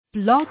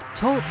Blog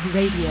Talk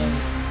Radio.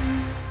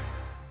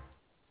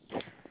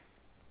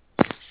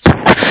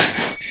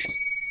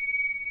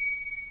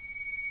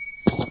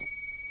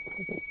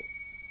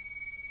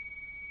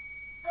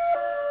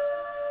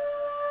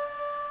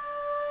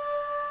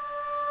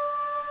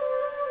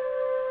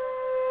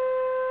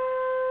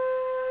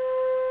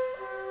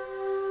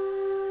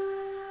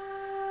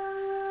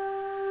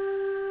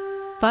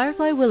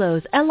 Firefly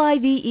Willow's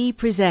LIVE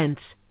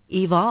presents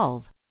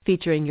Evolve,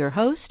 featuring your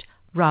host,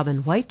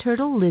 Robin White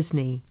Turtle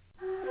Lysne.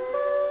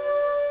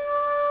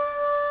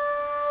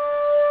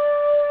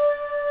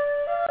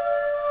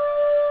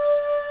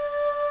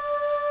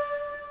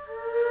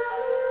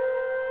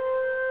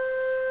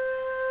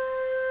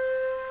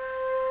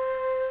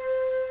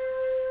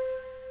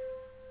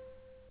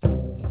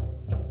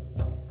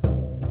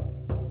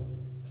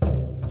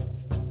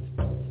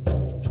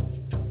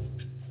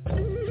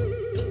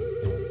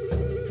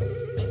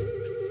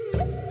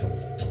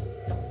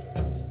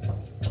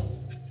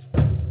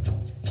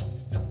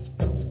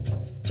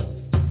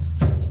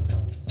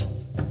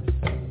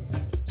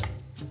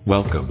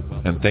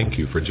 Welcome, and thank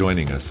you for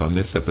joining us on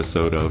this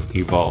episode of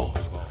Evolve,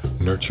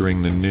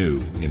 Nurturing the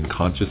New in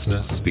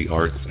Consciousness, the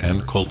Arts,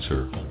 and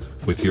Culture,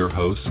 with your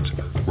host,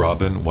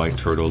 Robin White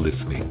Turtle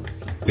Lysne.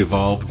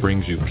 Evolve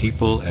brings you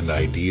people and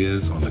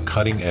ideas on the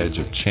cutting edge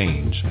of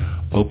change,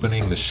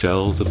 opening the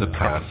shells of the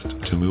past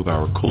to move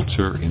our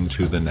culture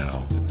into the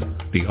now.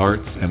 The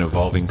arts and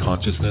evolving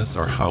consciousness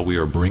are how we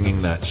are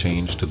bringing that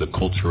change to the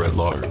culture at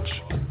large.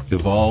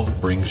 Evolve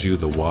brings you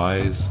the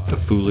wise, the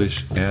foolish,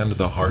 and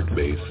the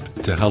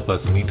heart-based to help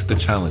us meet the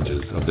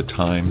challenges of the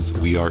times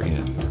we are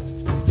in.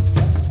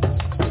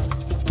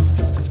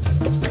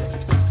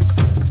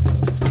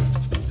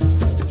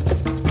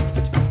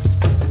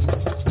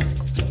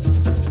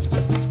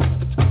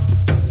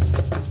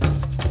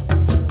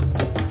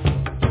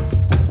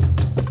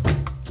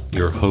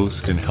 Your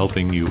host in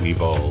helping you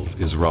evolve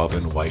is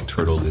Robin White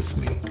Turtle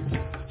Lysne,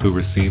 who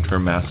received her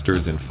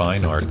Master's in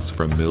Fine Arts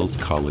from Mills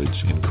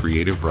College in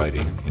Creative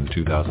Writing in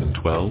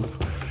 2012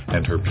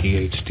 and her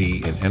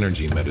Ph.D. in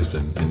Energy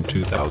Medicine in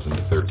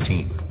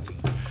 2013.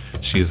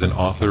 She is an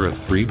author of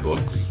 3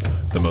 books,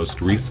 the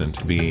most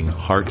recent being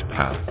Heart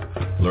Path,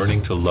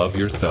 Learning to Love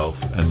Yourself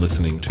and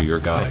Listening to Your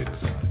Guides.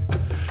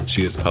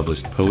 She has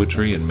published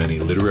poetry in many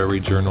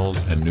literary journals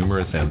and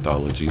numerous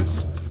anthologies,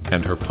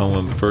 and her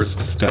poem First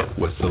Step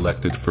was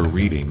selected for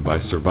reading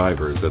by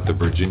survivors at the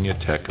Virginia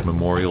Tech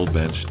Memorial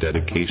Bench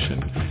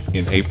dedication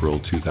in April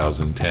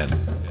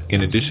 2010.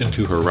 In addition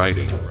to her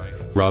writing,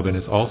 Robin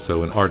is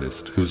also an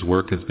artist whose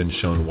work has been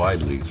shown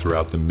widely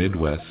throughout the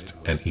Midwest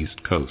and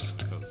East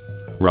Coast.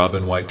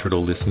 Robin White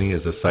Turtle Lysne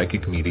is a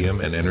psychic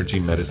medium and energy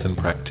medicine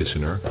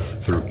practitioner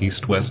through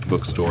East West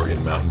Bookstore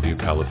in Mountain View,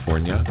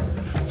 California,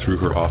 through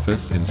her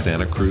office in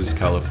Santa Cruz,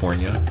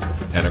 California,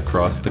 and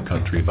across the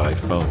country by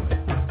phone.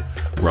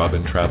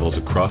 Robin travels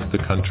across the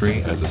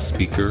country as a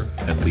speaker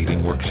and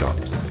leading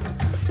workshops.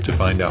 To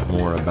find out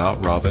more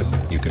about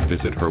Robin, you can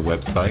visit her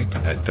website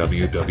at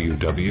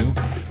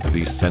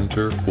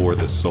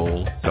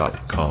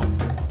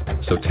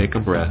www.thecenterforthesoul.com. So take a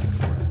breath,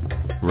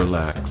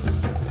 relax,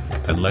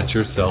 and let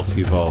yourself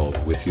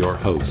evolve with your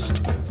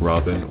host,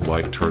 Robin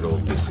White Turtle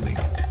Lysne.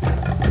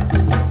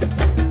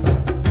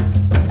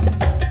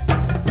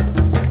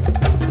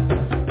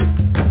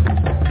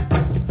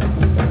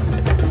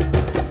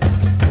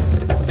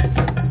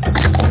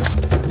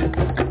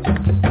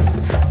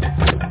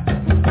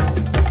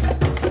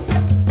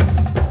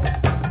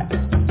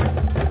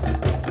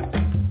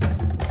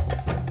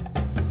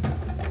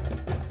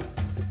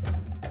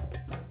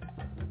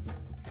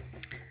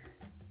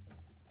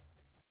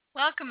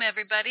 Welcome,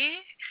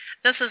 everybody.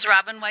 This is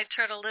Robin White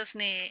Turtle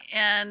Lysne,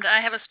 and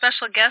I have a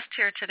special guest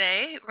here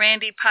today,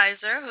 Randy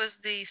Pizer, who is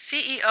the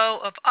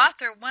CEO of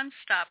Author One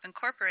Stop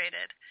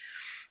Incorporated.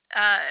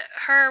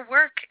 Her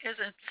work is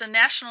it's a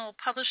national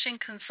publishing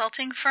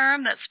consulting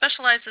firm that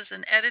specializes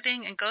in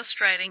editing and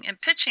ghostwriting and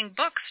pitching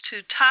books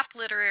to top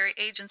literary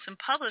agents and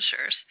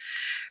publishers.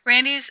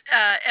 Randy's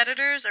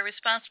editors are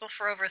responsible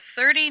for over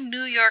 30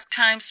 New York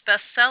Times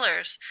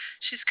bestsellers.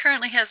 She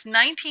currently has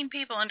 19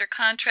 people under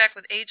contract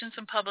with agents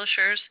and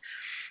publishers,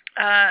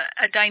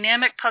 a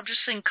dynamic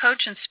publishing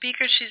coach and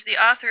speaker. She's the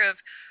author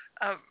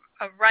of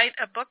Write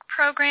a Book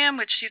program,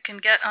 which you can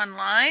get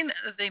online,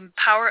 The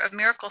Power of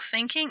Miracle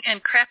Thinking,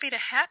 and Crappy to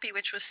Happy,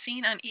 which was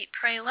seen on Eat,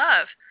 Pray,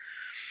 Love.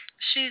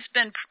 She's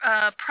been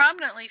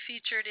prominently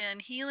featured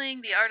in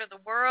Healing, The Art of the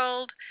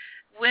World,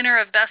 winner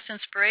of Best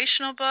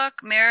Inspirational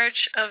Book,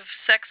 Marriage of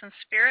Sex and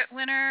Spirit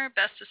winner,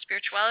 Best of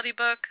Spirituality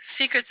Book,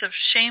 Secrets of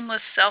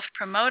Shameless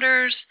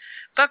Self-Promoters,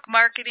 Book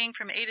Marketing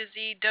from A to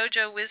Z,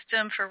 Dojo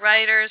Wisdom for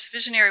Writers,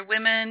 Visionary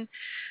Women,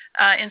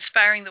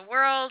 Inspiring the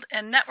World,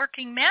 and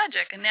Networking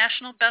Magic, a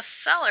national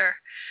bestseller.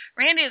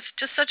 Randy, it's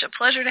just such a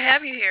pleasure to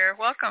have you here.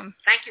 Welcome.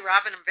 Thank you,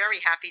 Robin. I'm very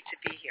happy to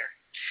be here.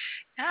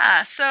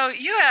 Yeah, so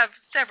you have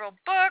several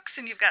books,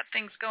 and you've got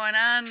things going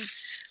on.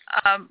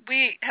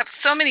 We have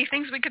so many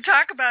things we could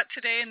talk about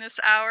today in this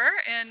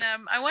hour, and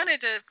I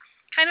wanted to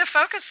kind of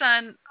focus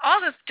on all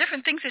the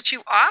different things that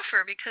you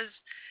offer, because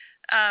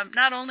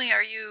not only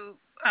are you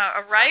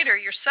a writer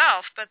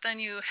yourself, but then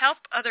you help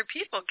other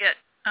people get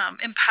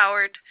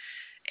empowered.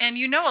 And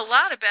you know a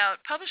lot about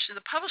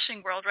the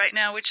publishing world right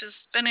now, which has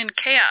been in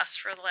chaos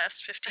for the last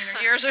 15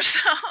 years or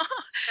so.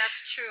 That's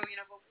true.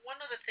 But one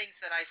of the things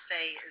that I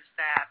say is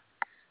that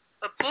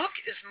a book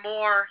is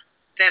more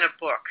than a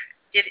book.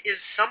 It is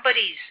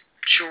somebody's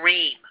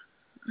dream.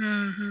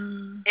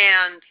 Mm-hmm.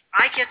 And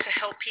I get to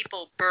help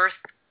people birth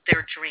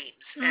their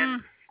dreams.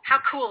 And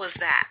how cool is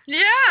that?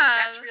 Yeah.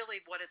 That's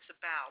really what it's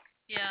about.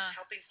 Yeah.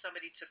 Helping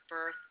somebody to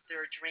birth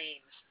their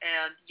dreams.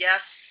 And yes,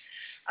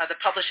 the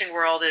publishing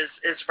world is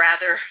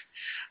rather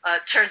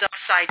turned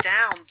upside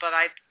down, but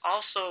I've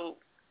also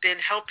been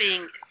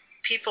helping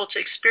people to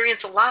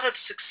experience a lot of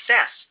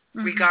success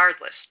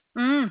regardless,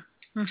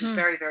 which is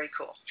very, very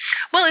cool.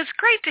 Well, it's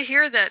great to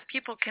hear that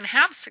people can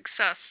have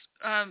success.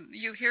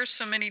 You hear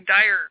so many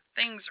dire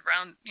things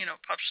around,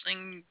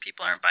 publishing,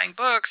 people aren't buying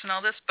books and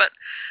all this, but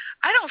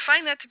I don't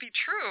find that to be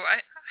true.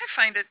 I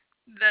find it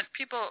that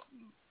people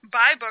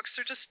buy books,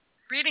 they're just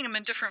reading them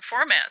in different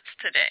formats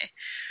today.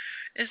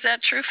 Is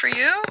that true for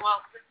you?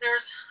 Well,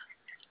 there's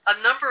a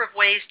number of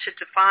ways to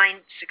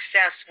define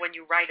success when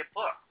you write a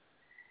book.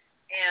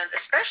 And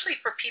especially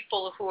for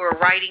people who are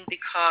writing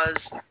because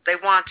they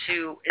want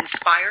to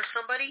inspire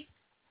somebody,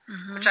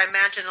 which I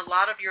imagine a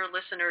lot of your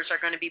listeners are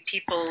going to be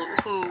people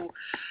who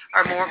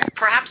are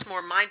perhaps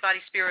more mind,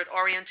 body, spirit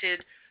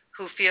oriented,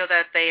 who feel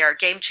that they are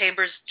game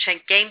changers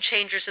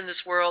in this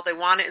world. They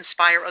want to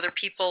inspire other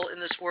people in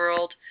this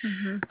world.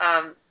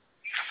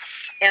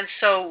 And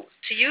so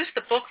to use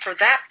the book for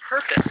that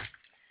purpose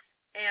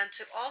and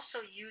to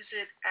also use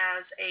it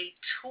as a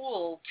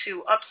tool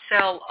to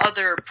upsell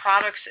other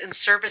products and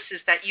services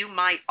that you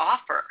might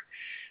offer,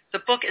 the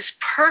book is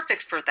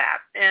perfect for that.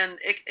 And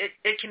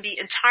it can be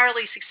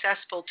entirely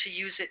successful to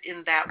use it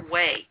in that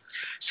way.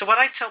 So what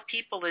I tell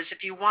people is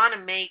if you want to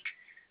make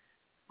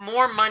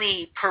more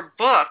money per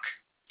book,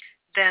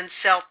 then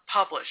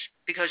self-publish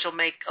because you'll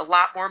make a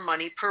lot more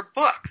money per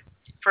book.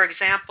 For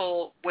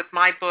example, with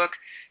my book,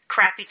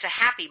 Crappy to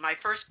Happy, my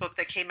first book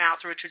that came out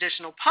through a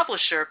traditional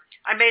publisher,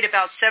 I made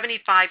about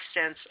 75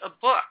 cents a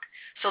book.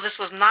 So this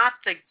was not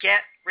the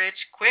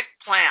get-rich-quick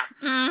plan.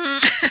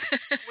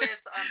 With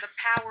The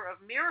Power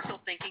of Miracle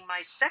Thinking,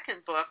 my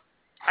second book,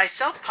 I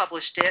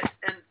self-published it,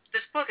 and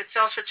this book, it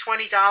sells for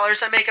 $20.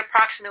 I make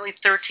approximately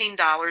 $13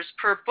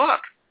 per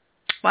book.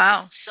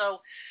 Wow.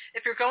 So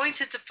if you're going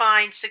to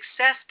define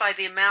success by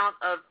the amount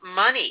of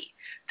money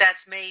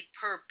that's made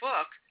per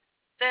book,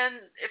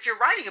 then if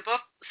you're writing a book,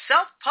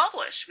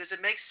 self-publish because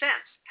it makes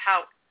sense.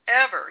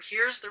 However,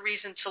 here's the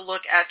reason to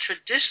look at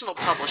traditional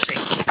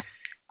publishing.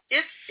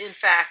 If, in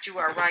fact, you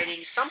are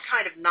writing some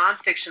kind of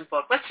nonfiction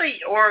book, let's say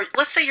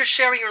you're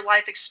sharing your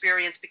life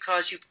experience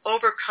because you've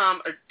overcome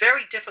a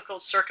very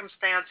difficult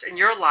circumstance in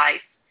your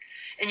life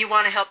and you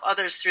want to help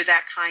others through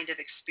that kind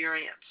of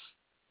experience.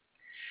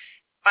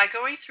 By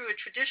going through a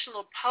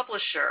traditional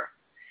publisher,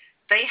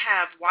 they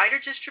have wider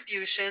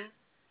distribution.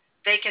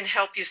 They can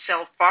help you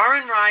sell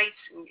foreign rights,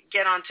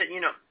 get onto,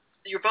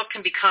 your book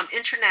can become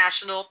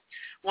international.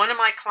 One of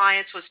my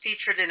clients was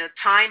featured in a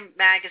Time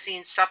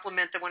magazine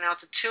supplement that went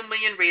out to 2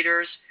 million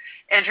readers,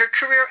 and her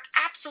career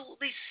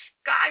absolutely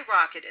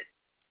skyrocketed.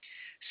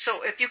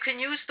 So if you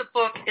can use the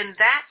book in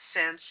that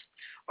sense,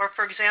 or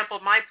for example,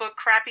 my book,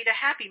 Crappy to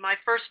Happy, my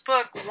first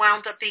book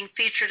wound up being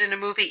featured in a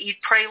movie, Eat,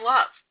 Pray,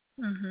 Love.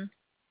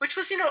 Which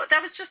was,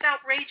 that was just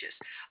outrageous.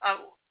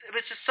 It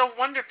was just so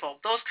wonderful.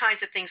 Those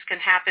kinds of things can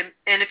happen.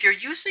 And if you're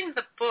using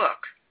the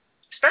book,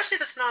 especially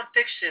if it's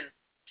nonfiction,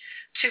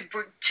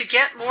 to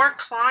get more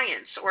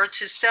clients or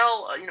to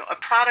sell, a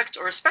product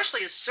or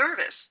especially a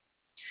service,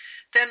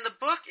 then the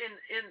book,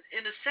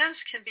 in a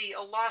sense, can be a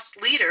lost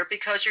leader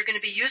because you're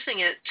going to be using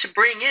it to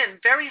bring in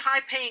very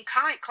high-paying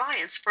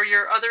clients for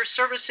your other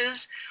services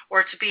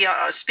or to be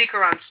a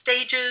speaker on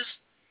stages,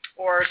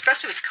 or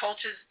especially with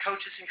coaches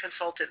and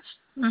consultants.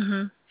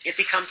 It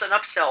becomes an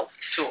upsell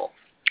tool.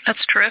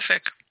 That's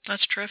terrific.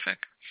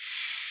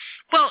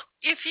 Well,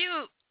 if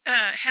you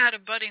had a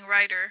budding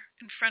writer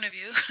in front of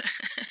you,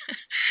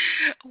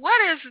 what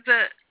is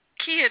the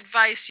key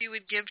advice you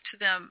would give to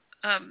them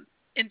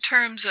in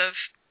terms of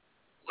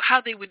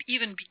how they would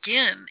even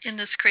begin in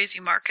this crazy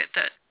market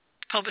that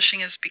publishing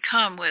has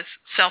become with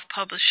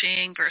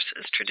self-publishing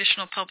versus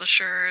traditional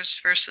publishers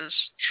versus,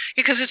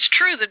 because it's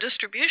true, the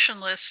distribution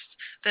lists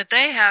that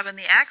they have and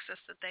the access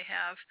that they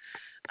have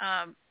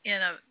in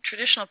a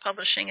traditional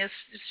publishing is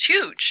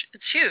huge.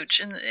 It's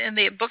huge in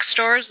the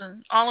bookstores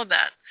and all of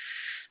that.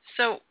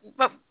 So,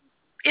 but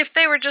if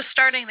they were just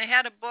starting, they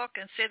had a book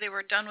and say they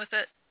were done with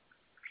it,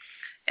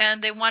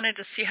 and they wanted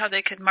to see how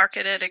they could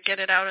market it or get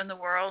it out in the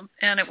world,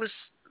 and it was,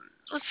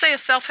 let's say,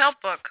 a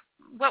self-help book,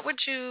 what would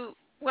you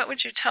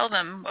tell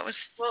them? What was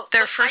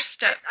their first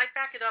step? I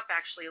back it up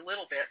actually a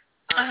little bit,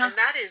 and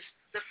that is,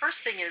 the first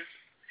thing is,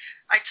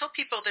 I tell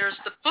people there's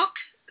the book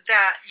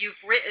that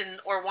you've written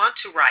or want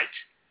to write,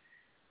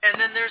 and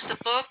then there's the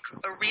book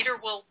a reader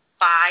will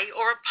buy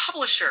or a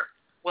publisher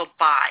will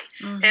buy.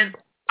 And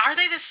are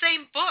they the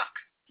same book?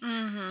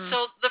 Mm-hmm.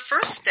 So the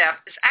first step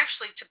is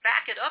actually to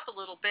back it up a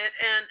little bit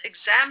and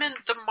examine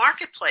the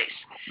marketplace.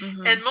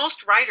 Mm-hmm. And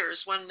most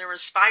writers, when they're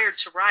inspired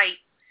to write,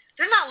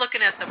 they're not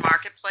looking at the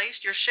marketplace.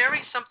 You're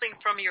sharing something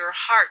from your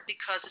heart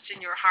because it's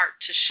in your heart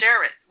to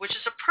share it, which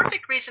is a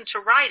perfect reason to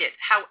write it.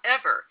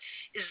 However,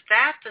 is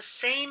that the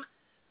same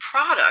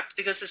product,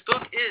 because this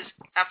book is,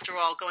 after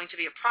all, going to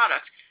be a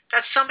product,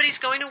 that somebody's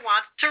going to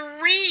want to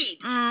read?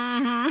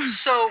 Mm-hmm.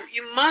 So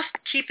you must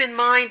keep in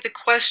mind the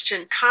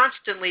question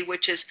constantly,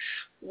 which is,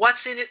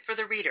 what's in it for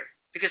the reader?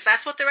 Because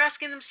that's what they're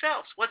asking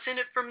themselves. What's in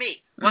it for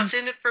me? What's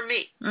in it for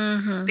me?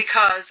 Mm-hmm.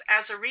 Because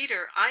as a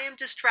reader, I am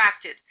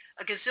distracted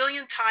a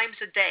gazillion times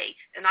a day,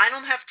 and I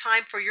don't have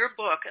time for your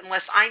book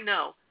unless I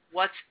know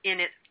what's in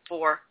it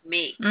for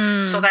me.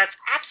 Mm. So that's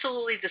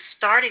absolutely the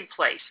starting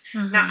place.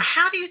 Mm-hmm. Now,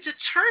 how do you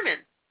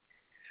determine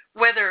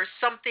whether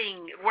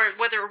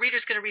a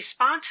reader's going to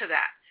respond to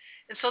that?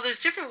 And so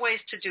there's different ways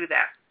to do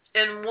that.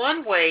 And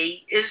one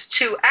way is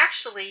to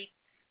actually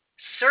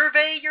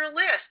survey your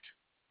list.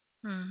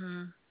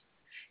 Mm-hmm.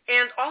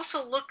 And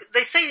also look,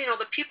 they say,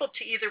 the people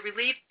to either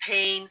relieve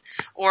pain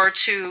or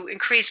to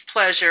increase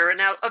pleasure. And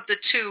now of the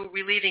two,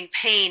 relieving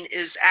pain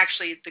is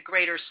actually the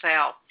greater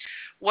sale.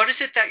 What is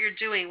it that you're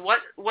doing?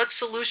 What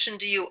solution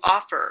do you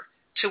offer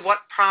to what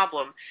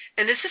problem?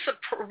 And is this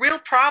a real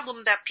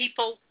problem that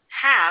people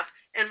have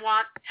and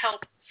want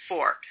help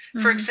for?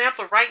 Mm-hmm. For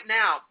example, right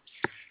now,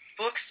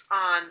 books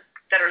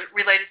that are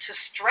related to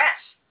stress,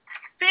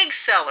 big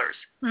sellers.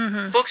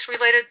 Mm-hmm. Books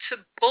related to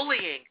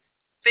bullying,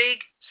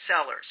 big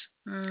sellers.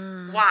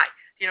 Mm. Why?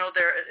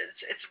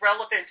 It's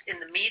relevant in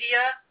the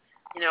media.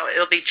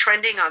 It'll be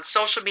trending on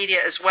social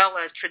media as well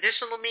as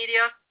traditional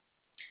media.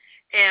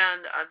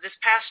 And this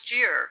past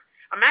year,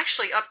 I'm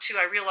actually up to,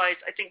 I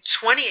realize, I think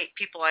 28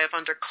 people I have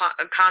under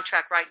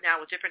contract right now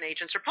with different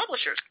agents or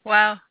publishers.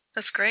 Wow,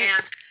 that's great.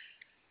 And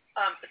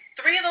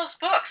 3 of those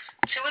books,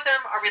 2 of them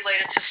are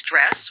related to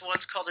stress.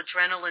 One's called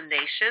Adrenaline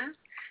Nation,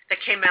 that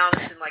came out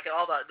in like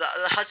all the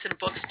Hudson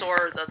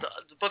bookstore, the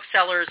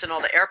booksellers and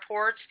all the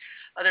airports.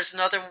 There's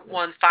another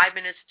one, 5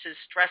 Minutes to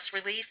Stress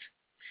Relief.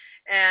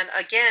 And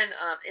again,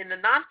 in the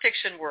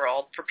nonfiction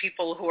world, for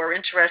people who are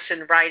interested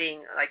in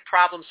writing like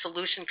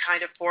problem-solution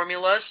kind of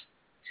formulas,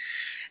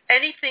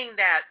 anything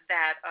that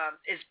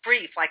is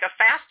brief, like a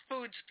fast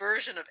foods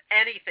version of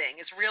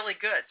anything, is really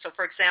good. So,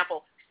 for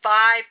example,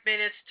 5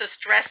 minutes to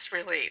stress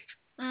relief.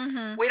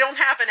 Mm-hmm. We don't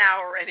have an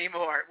hour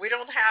anymore. We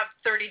don't have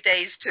 30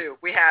 days to.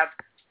 We have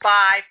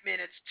 5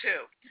 minutes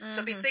too. Mm-hmm.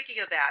 So be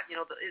thinking of that.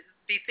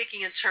 Be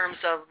thinking in terms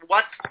of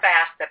what's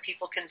fast that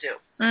people can do.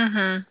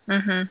 Mm-hmm.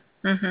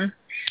 Mm-hmm. Mm-hmm.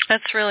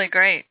 That's really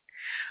great.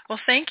 Well,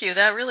 thank you.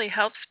 That really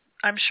helps.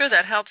 I'm sure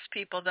that helps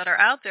people that are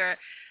out there.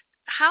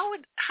 How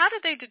do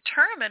they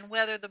determine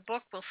whether the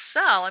book will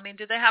sell? I mean,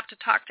 do they have to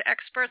talk to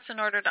experts in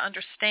order to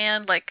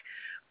understand like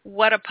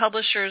what a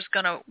publisher is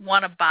going to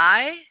want to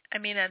buy? I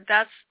mean, and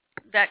that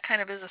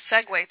kind of is a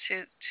segue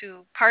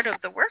to part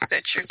of the work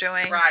that you're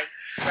doing. Right.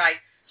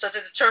 So to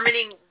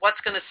determining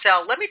what's going to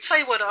sell, let me tell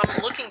you what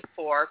I'm looking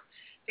for,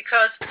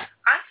 because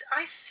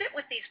I sit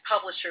with these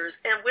publishers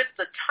and with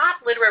the top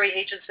literary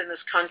agents in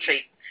this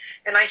country,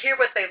 and I hear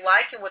what they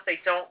like and what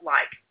they don't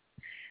like.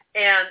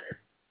 And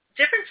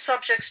different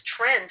subjects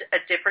trend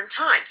at different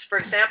times. For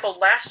example,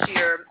 last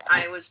year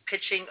I was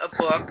pitching a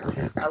book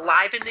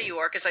live in New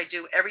York, as I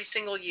do every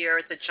single year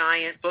at the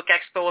giant Book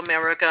Expo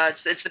America.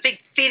 It's the big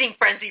feeding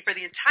frenzy for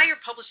the entire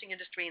publishing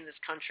industry in this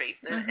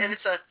country. Mm-hmm. And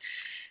it's a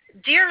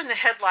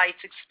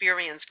deer-in-the-headlights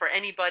experience for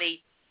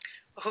anybody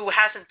who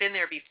hasn't been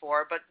there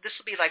before, but this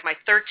will be like my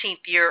 13th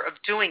year of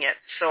doing it,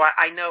 so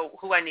I know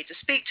who I need to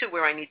speak to,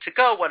 where I need to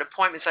go, what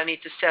appointments I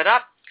need to set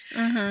up.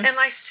 Mm-hmm. And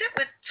I sit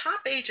with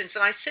top agents,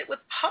 and I sit with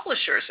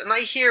publishers, and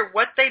I hear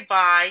what they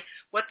buy,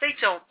 what they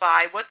don't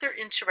buy, what they're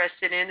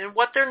interested in, and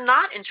what they're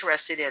not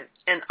interested in.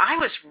 And I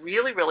was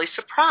really, really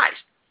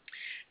surprised.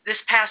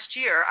 Last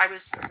year, I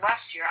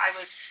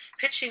was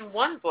pitching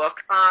one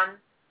book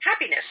on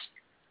happiness.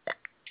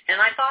 And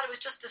I thought it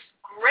was just this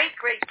great,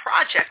 great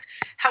project.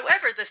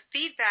 However, the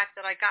feedback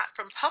that I got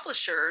from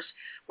publishers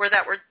were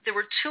that there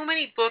were too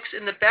many books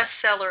in the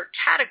bestseller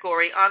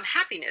category on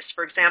happiness.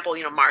 For example,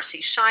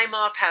 Marcy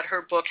Shimoff had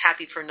her book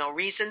Happy for No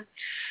Reason.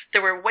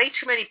 There were way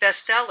too many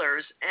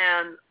bestsellers,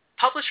 and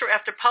publisher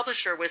after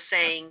publisher was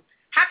saying,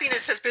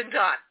 happiness has been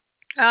done.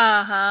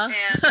 Uh-huh.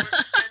 And so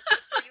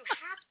you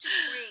have to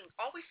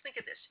always think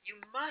of this, you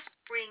must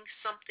bring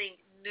something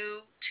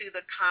new to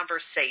the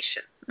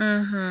conversation.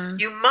 Mm-hmm.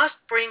 You must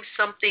bring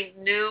something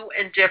new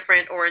and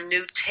different, or a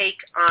new take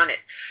on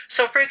it.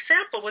 So, for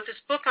example, with this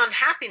book on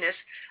happiness,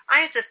 I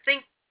had to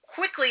think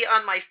quickly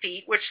on my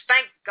feet, which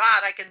thank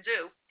God I can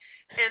do,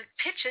 and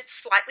pitch it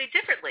slightly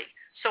differently.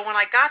 So when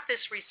I got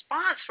this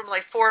response from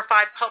like 4 or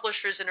 5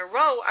 publishers in a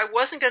row, I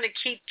wasn't going to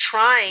keep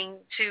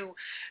trying to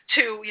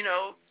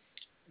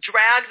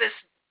drag this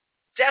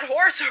dead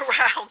horse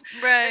around.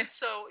 Right. And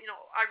so,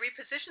 I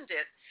repositioned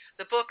it,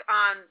 the book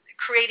on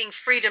creating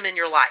freedom in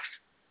your life.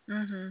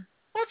 Mm-hmm.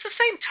 Well, it's the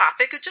same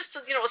topic, it's just,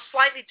 a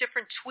slightly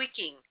different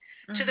tweaking.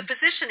 to the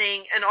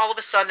positioning, and all of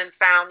a sudden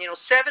found,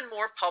 7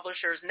 more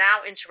publishers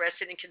now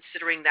interested in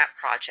considering that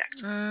project.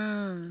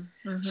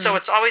 So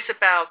it's always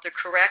about the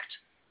correct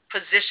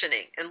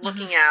positioning and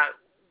looking at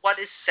what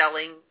is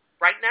selling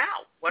right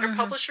now. What are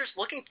publishers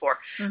looking for?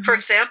 For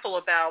example,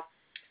 about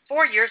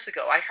 4 years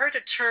ago, I heard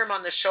a term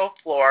on the show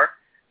floor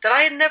that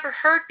I had never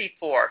heard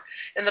before,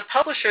 and the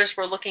publishers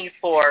were looking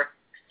for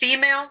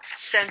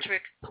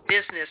female-centric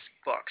business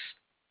books.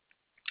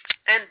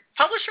 And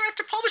publisher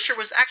after publisher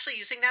was actually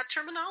using that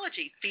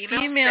terminology,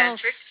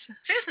 female-centric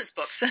business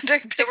books.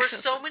 There were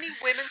so many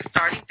women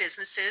starting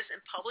businesses, and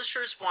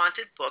publishers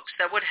wanted books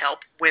that would help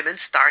women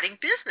starting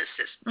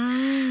businesses.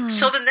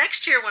 So the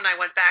next year when I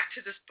went back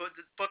to this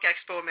Book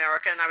Expo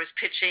America and I was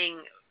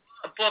pitching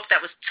a book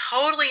that was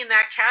totally in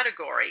that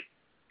category,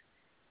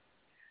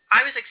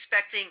 I was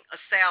expecting a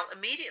sale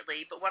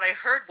immediately, but what I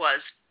heard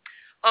was,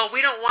 oh, we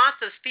don't want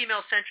those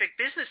female-centric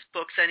business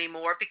books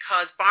anymore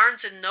because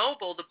Barnes &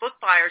 Noble, the book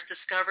buyers,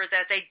 discovered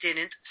that they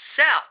didn't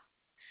sell.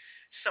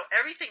 So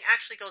everything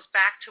actually goes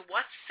back to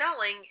what's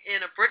selling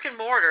in a brick and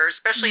mortar,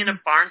 especially in a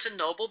Barnes &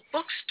 Noble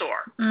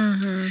bookstore.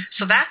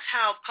 So that's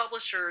how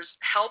publishers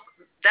help.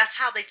 That's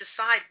how they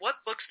decide what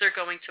books they're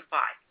going to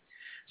buy.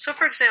 So,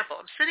 for example,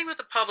 I'm sitting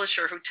with a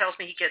publisher who tells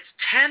me he gets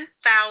 10,000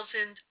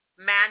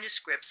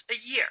 manuscripts a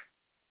year.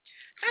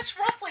 That's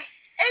roughly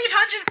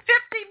 850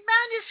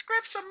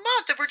 manuscripts a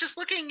month if we're just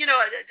looking, at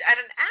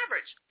an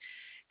average.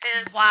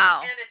 And,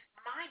 wow. And it's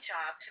my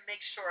job to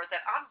make sure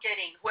that I'm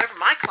getting, whoever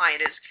my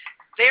client is,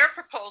 their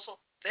proposal,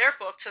 their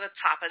book to the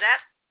top of that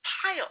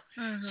pile.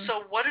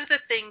 So what are the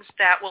things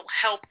that will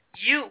help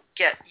you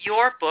get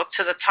your book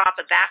to the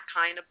top of that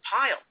kind of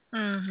pile?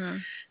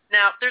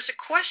 Now, there's a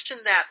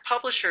question that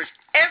publishers,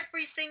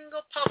 every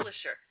single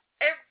publisher,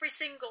 every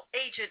single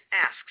agent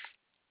asks,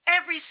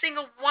 every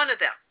single one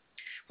of them,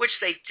 which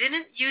they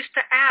didn't used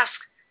to ask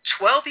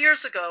 12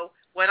 years ago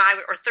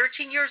or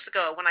 13 years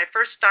ago when I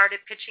first started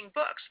pitching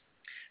books.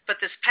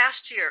 But this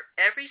past year,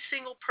 every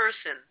single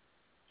person,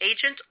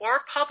 agent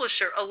or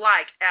publisher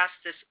alike, asked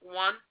this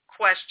one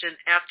question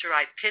after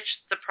I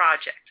pitched the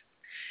project.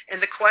 And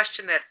the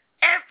question that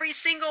every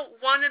single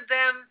one of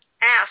them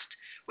asked,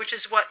 which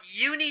is what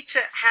you need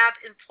to have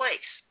in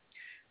place,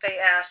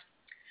 they asked,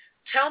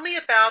 tell me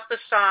about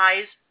the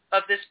size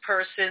of this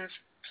person's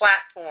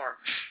platform.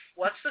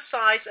 What's the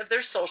size of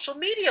their social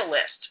media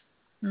list?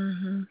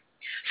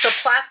 So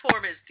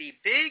platform is the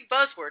big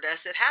buzzword, as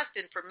it has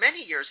been for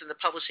many years in the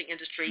publishing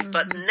industry,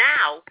 but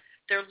now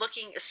they're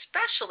looking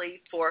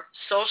especially for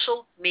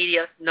social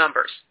media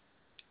numbers.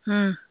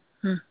 So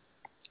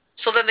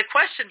then the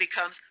question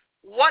becomes,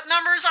 what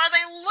numbers are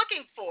they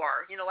looking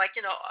for? And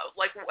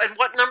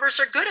what numbers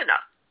are good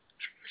enough?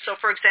 So,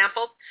 for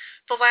example,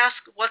 they'll ask,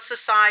 what's the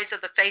size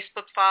of the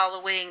Facebook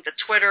following, the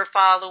Twitter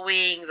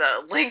following,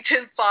 the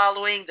LinkedIn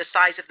following, the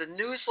size of the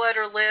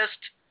newsletter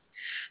list?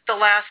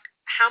 They'll ask,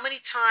 how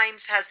many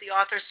times has the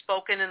author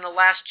spoken in the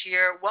last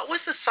year? What was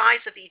the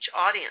size of each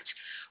audience?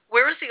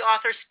 Where is the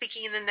author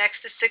speaking in the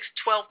next 6 to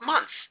 12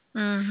 months?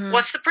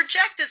 What's the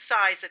projected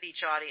size of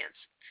each audience?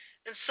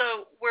 And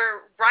so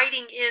we're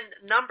writing in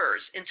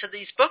numbers into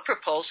these book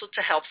proposals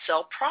to help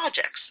sell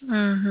projects.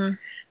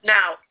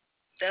 Now,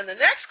 then the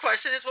next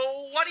question is,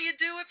 well, what do you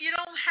do if you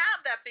don't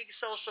have that big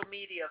social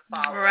media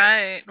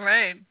following?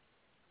 Right.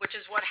 Which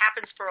is what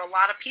happens for a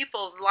lot of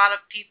people. A lot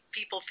of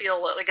people feel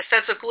like a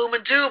sense of gloom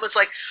and doom. It's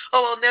like,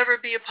 oh, I'll never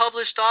be a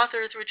published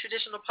author through a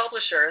traditional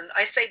publisher. And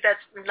I say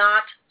that's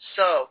not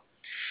so.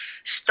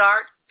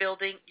 Start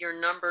building your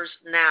numbers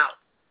now.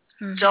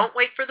 Don't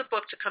wait for the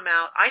book to come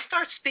out. I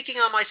start speaking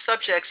on my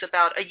subjects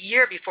about a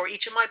year before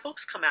each of my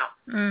books come out.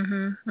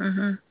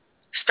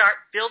 Start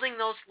building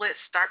those lists.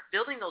 Start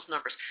building those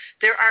numbers.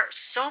 There are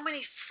so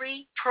many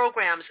free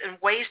programs and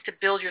ways to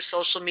build your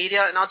social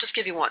media, and I'll just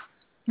give you one.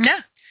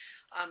 Yeah.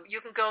 You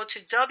can go to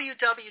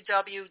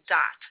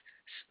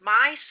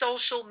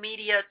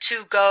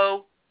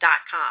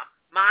www.mysocialmedia2go.com.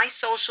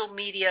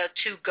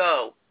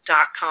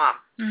 mysocialmedia2go.com.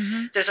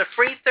 There's a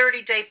free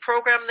 30-day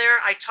program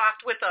there. I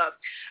talked with a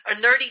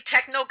nerdy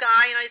techno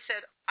guy, and I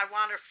said, I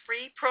want a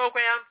free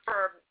program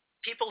for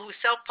people who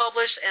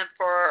self-publish and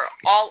for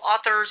all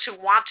authors who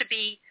want to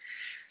be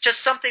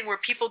just something where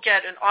people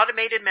get an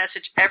automated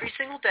message every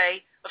single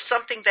day of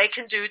something they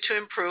can do to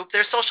improve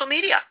their social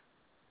media.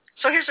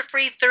 So here's a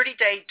free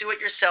 30-day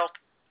do-it-yourself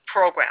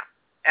program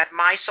at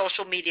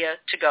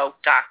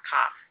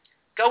mysocialmedia2go.com.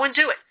 Go and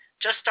do it.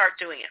 Just start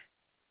doing it.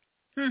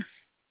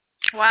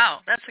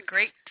 Wow, that's a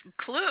great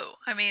clue.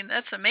 I mean,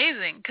 that's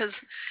amazing because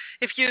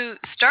if you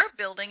start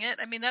building it,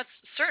 I mean, that's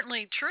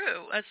certainly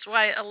true. That's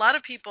why a lot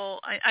of people,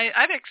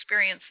 I've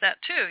experienced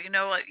that too.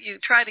 You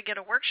try to get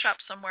a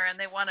workshop somewhere and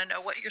they want to know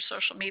what your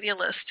social media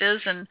list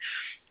is and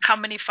how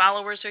many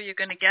followers are you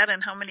going to get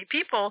and how many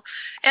people.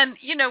 And,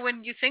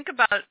 when you think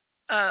about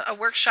a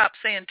workshop,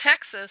 say in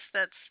Texas,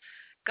 that's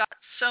got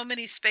so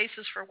many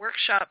spaces for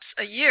workshops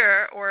a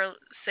year, or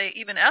say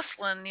even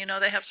Esalen,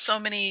 they have so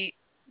many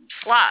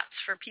slots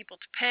for people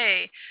to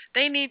pay.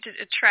 They need to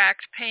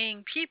attract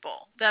paying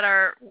people that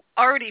are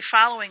already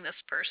following this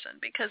person,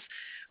 because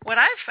what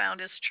I've found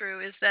is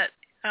true is that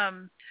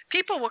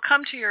people will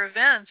come to your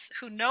events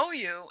who know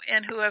you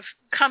and who have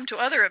come to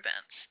other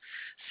events.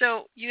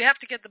 So you have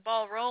to get the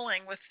ball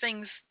rolling with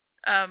things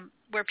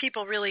where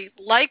people really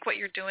like what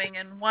you're doing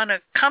and want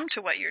to come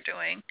to what you're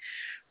doing.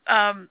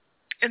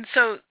 And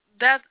so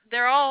that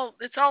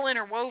it's all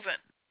interwoven,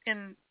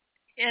 and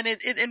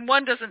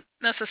one doesn't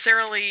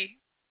necessarily,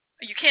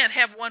 you can't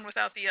have one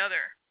without the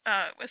other,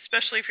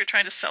 especially if you're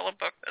trying to sell a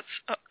book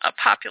that's a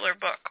popular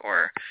book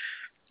or,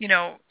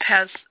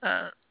 has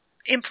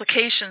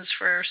implications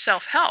for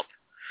self-help.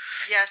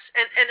 Yes,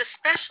 and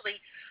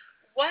especially,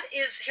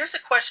 here's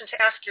a question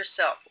to ask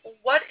yourself.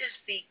 What is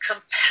the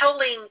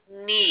compelling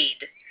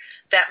need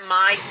that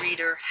my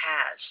reader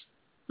has?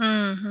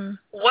 Mm-hmm.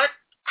 What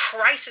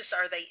crisis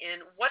are they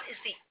in? What is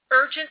the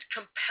urgent,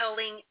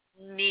 compelling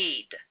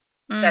need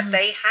that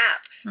they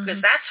have?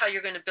 Because that's how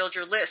you're going to build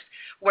your list,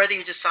 whether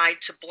you decide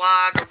to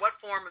blog or what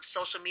form of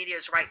social media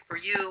is right for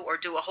you or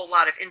do a whole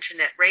lot of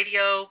internet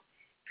radio.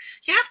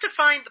 You have to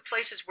find the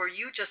places where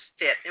you just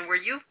fit and where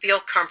you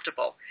feel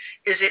comfortable.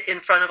 Is it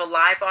in front of a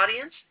live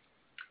audience?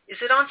 Is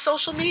it on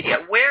social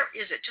media? Where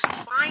is it? Just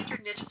find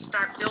your niche and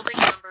start building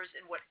numbers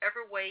in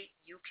whatever way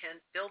you can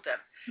build them.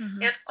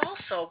 And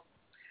also,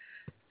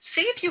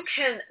 see if you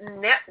can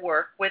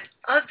network with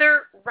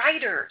other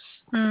writers.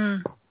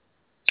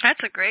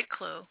 That's a great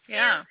clue.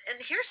 Yeah. And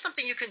here's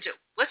something you can do.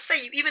 Let's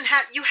say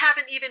you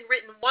haven't even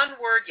written one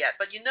word yet,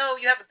 but you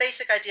have a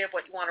basic idea of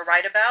what you want to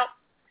write about.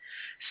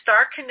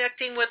 Start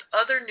connecting with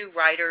other new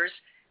writers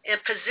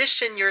and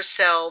position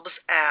yourselves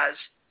as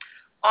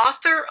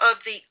author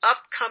of the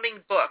upcoming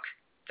book.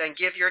 Then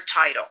give your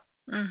title.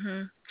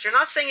 So you're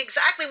not saying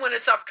exactly when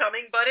it's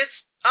upcoming, but it's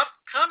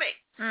upcoming.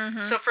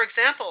 So, for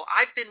example,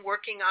 I've been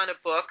working on a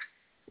book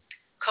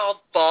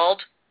called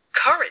Bald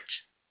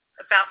Courage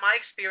about my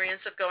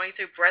experience of going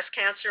through breast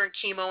cancer and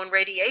chemo and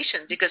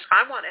radiation, because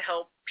I want to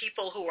help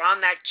people who are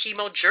on that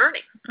chemo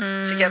journey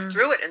to get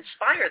through it,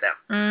 inspire them.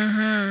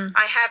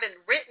 I haven't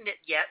written it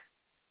yet,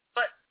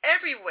 but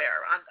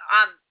everywhere I'm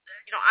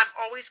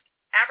always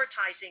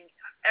advertising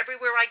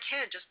everywhere I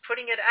can, just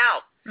putting it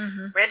out.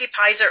 Randy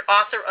Pizer,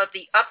 author of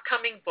the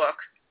upcoming book,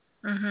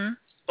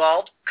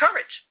 Bald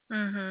Courage.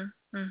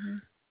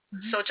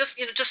 So just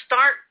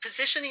start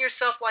positioning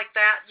yourself like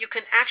that. You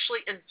can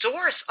actually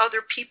endorse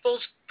other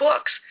people's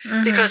books,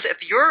 because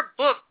if your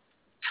book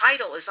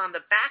title is on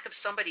the back of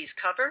somebody's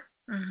cover,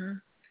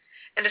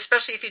 and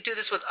especially if you do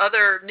this with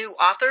other new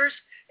authors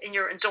and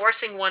you're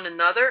endorsing one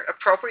another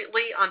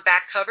appropriately on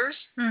back covers,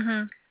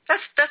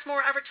 that's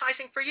more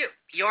advertising for you.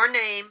 Your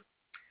name,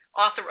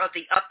 author of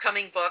the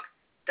upcoming book,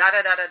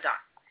 da-da-da-da-da.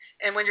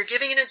 And when you're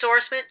giving an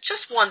endorsement,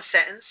 just one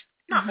sentence,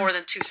 not more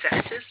than 2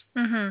 sentences.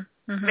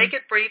 Make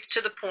it brief,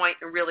 to the point,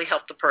 and really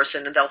help the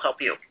person, and they'll help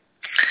you.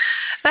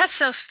 That's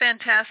so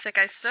fantastic.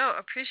 I so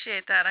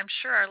appreciate that. I'm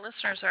sure our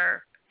listeners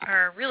are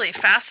really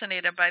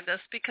fascinated by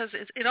this, because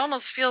it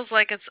almost feels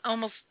like it's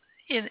almost,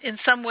 in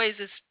some ways,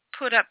 it's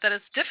put up that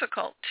it's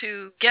difficult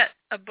to get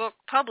a book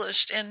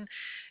published. And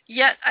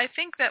yet I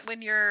think that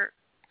when you're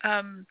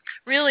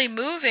really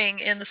moving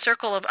in the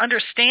circle of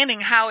understanding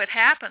how it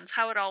happens,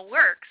 how it all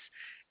works,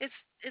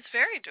 it's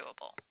very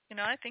doable.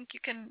 I think you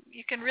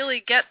can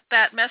really get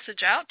that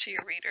message out to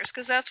your readers,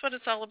 because that's what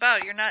it's all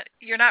about.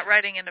 You're not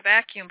writing in a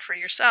vacuum for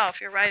yourself.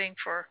 You're writing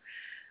for,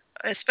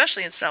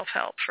 especially in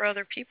self-help, for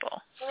other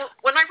people. Well,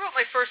 when I wrote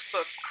my first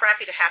book,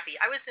 Crappy to Happy,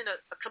 I was in a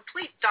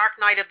complete dark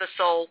night of the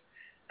soul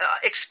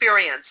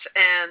experience,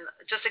 and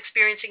just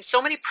experiencing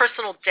so many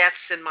personal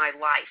deaths in my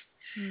life.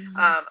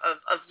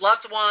 Of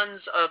loved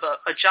ones, of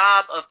a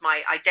job, of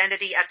my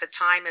identity at the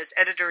time as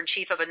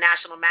editor-in-chief of a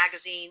national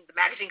magazine. The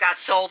magazine got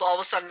sold. All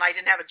of a sudden, I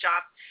didn't have a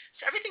job.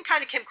 So everything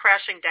kind of came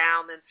crashing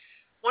down. And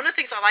one of the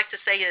things I like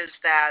to say is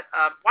that,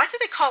 why do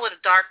they call it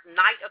a dark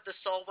night of the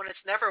soul when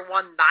it's never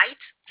one night?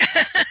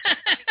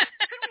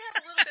 Couldn't we have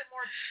a little bit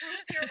more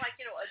truth here, like,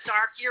 a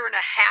dark year and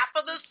a half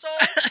of the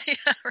soul?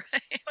 Yeah,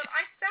 right. But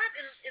I sat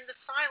in the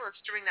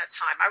silence during that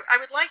time. I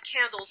would light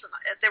candles, and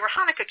they were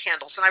Hanukkah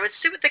candles, and I would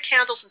sit with the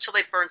candles until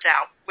they burnt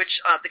out, which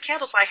the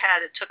candles I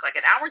had, it took like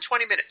an hour and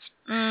 20 minutes.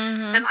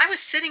 And I was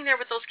sitting there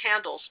with those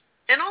candles,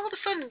 and all of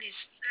a sudden,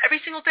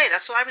 every single day,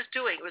 that's what I was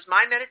doing. It was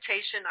my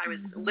meditation. I was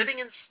living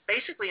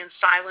basically in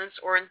silence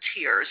or in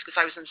tears, because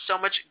I was in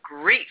so much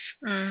grief.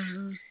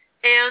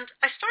 And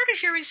I started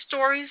hearing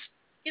stories.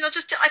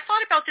 I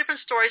thought about different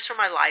stories from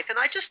my life, and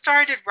I just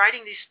started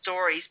writing these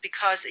stories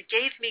because it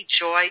gave me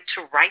joy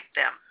to write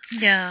them.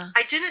 Yeah.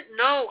 I didn't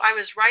know I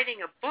was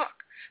writing a book,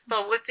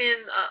 but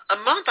within a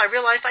month I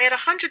realized I had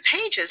 100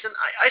 pages, and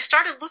I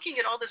started looking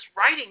at all this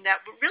writing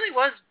that really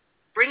was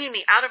bringing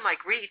me out of my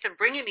grief and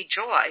bringing me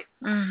joy.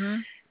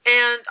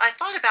 And I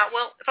thought about,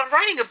 well, if I'm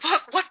writing a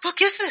book, what book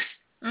is this?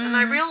 And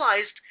I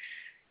realized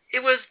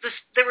there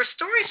were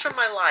stories from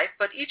my life,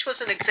 but each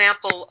was an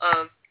example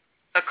of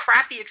a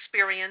crappy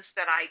experience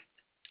that I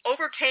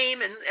overcame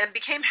and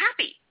became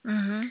happy.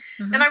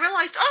 And I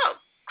realized,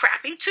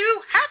 crappy to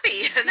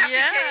happy, and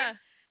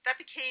that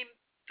became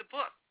the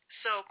book.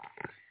 So,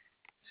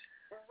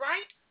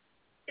 write.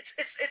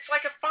 It's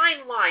like a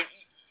fine line.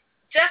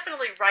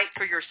 Definitely write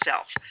for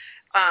yourself.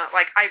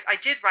 I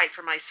did write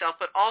for myself,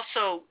 but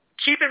also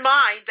keep in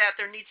mind that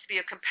there needs to be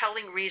a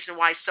compelling reason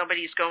why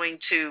somebody's going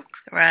to.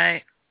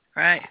 Right.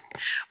 Right.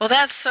 Well,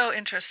 that's so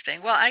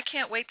interesting. Well, I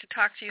can't wait to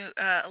talk to you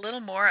a little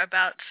more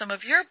about some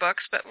of your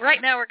books, but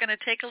right now we're going to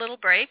take a little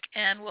break,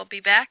 and we'll be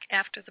back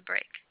after the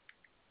break.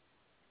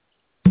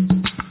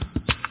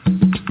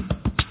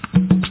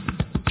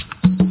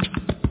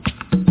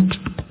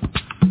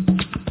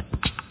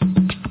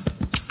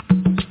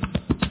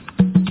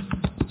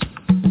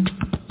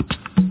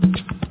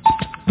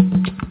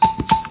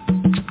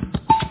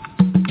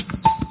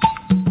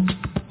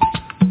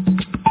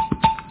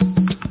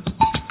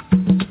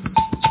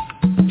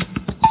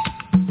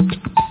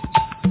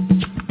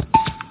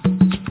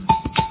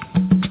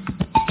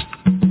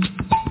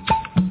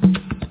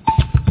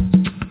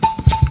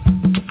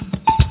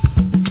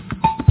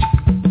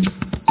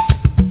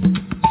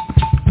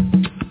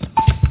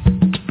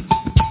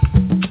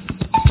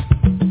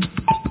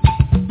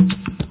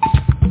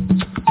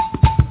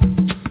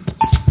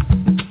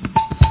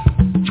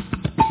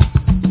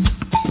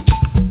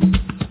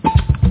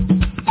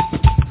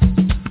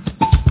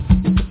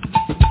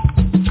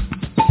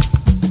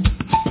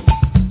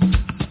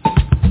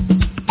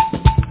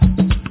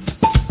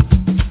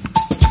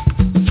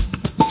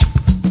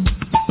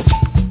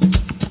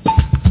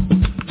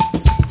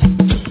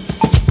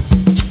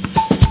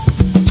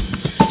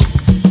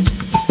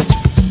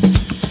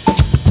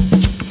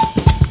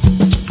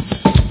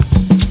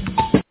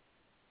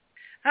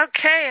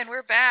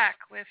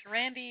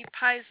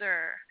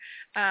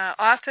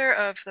 Author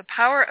of The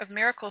Power of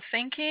Miracle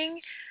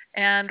Thinking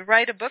and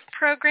Write a Book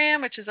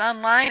program, which is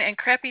online, and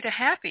Crappy to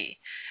Happy.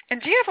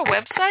 And do you have a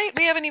website?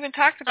 We haven't even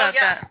talked about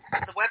that.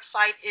 The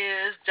website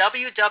is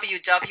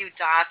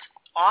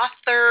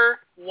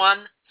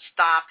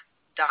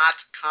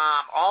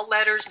www.author1stop.com. All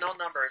letters, no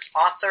numbers.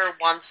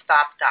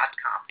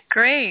 author1stop.com.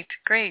 Great,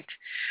 great.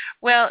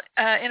 Well,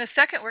 in a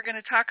second, we're going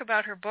to talk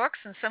about her books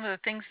and some of the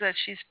things that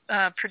she's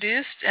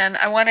produced. And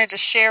I wanted to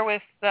share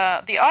with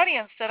the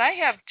audience that I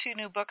have 2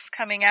 new books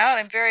coming out.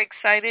 I'm very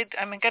excited.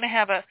 I'm going to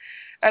have a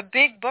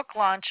big book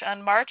launch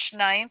on March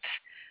 9th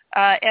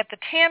at the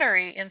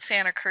Tannery in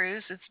Santa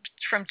Cruz. It's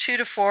from 2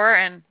 to 4,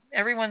 and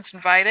everyone's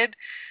invited.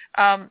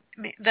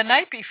 The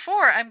night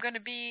before, I'm going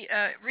to be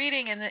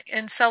reading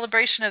in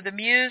celebration of the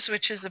Muse,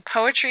 which is a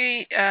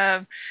poetry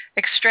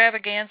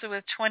extravaganza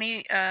with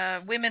 20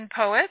 women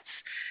poets.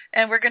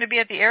 And we're going to be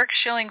at the Eric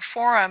Schilling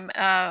Forum,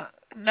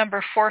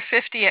 number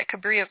 450 at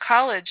Cabrillo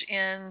College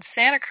in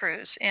Santa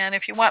Cruz. And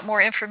if you want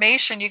more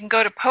information, you can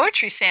go to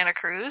Poetry Santa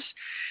Cruz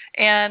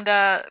and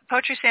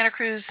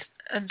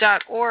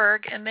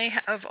poetrysantacruz.org, and they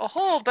have a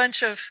whole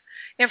bunch of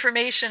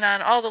information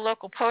on all the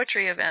local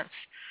poetry events.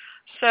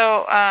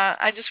 So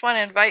I just want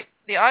to invite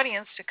the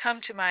audience to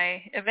come to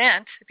my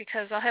event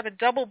because I'll have a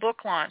double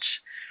book launch.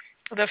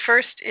 The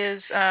first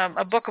is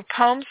a book of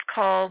poems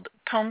called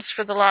Poems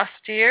for the Lost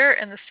Deer,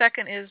 and the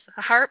second is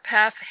the Heart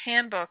Path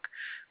Handbook,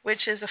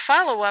 which is a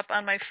follow-up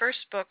on my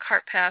first book,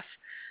 Heart Path,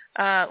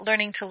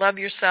 Learning to Love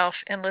Yourself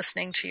and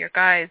Listening to Your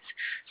Guides.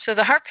 So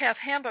the Heart Path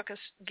Handbook is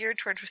geared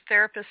towards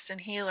therapists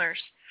and healers.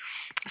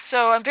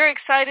 So I'm very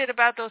excited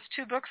about those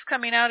 2 books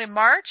coming out in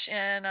March,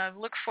 and I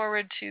look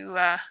forward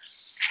to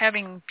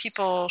having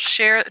people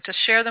share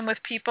them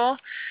with people.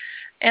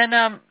 And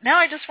now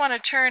I just want to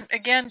turn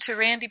again to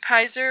Randy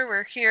Pizer.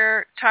 We're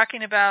here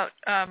talking about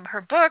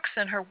her books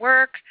and her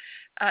work.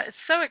 It's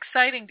so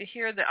exciting to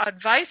hear the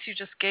advice you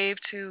just gave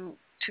to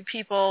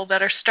people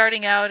that are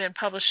starting out in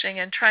publishing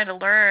and trying to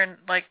learn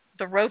like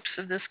the ropes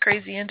of this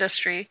crazy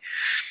industry.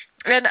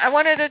 And I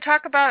wanted to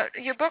talk about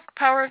your book,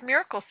 Power of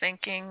Miracle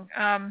Thinking.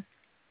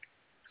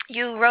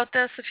 You wrote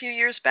this a few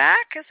years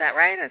back, is that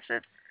right? Is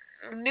it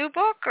a new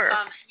book? Or?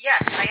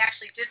 Yes, I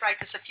actually did write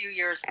this a few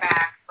years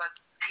back, but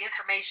the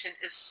information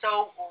is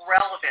so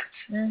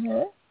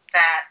relevant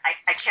that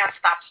I can't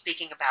stop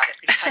speaking about it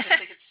because I just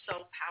think it's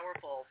so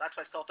powerful. That's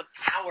why it's called The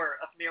Power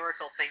of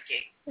Miracle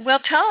Thinking. Well,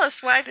 tell us,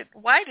 why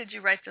did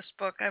you write this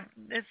book?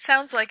 It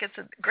sounds like it's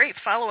a great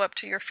follow-up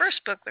to your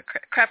first book, The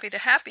Crappy to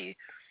Happy.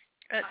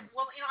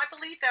 Well, I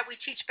believe that we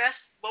teach best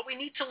what we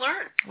need to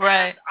learn.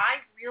 Right. And I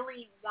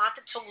really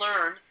wanted to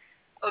learn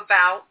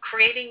about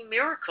creating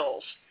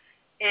miracles.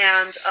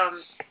 And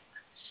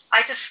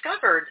I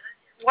discovered,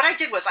 what I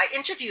did was I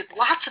interviewed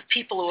lots of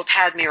people who have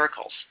had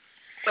miracles,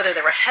 whether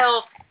they were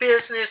health,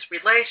 business,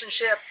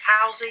 relationship,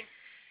 housing.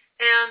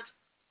 And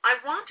I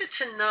wanted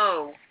to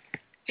know,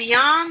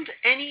 beyond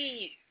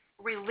any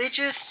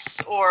religious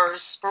or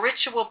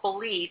spiritual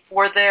belief,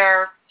 were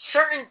there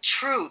certain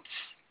truths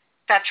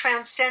that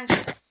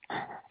transcended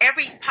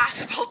every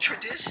possible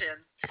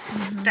tradition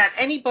that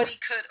anybody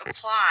could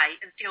apply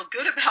and feel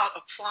good about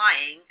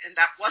applying, and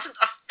that wasn't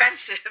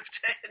offensive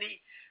to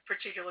any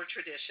particular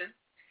tradition?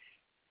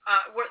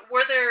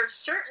 Was there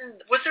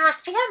a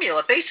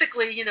formula,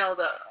 basically,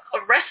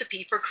 a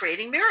recipe for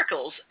creating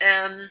miracles?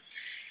 And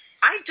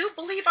I do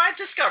believe I've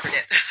discovered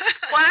it.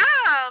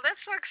 Wow,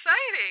 that's so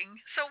exciting.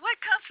 So what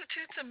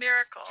constitutes a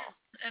miracle,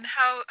 and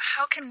how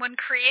can one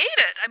create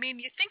it? I mean,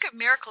 you think of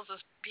miracles as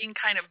being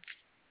kind of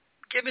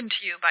given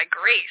to you by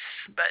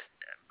grace, but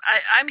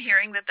I'm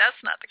hearing that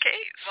that's not the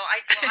case. Well,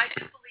 I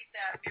do believe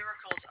that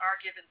miracles are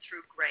given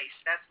through grace.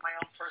 That's my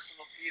own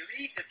personal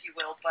belief, if you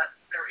will, but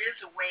there is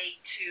a way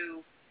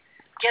to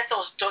get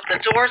the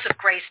doors of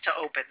grace to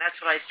open. That's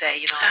what I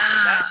say,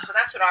 So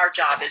that's what our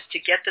job is,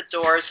 to get the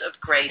doors of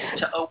grace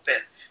to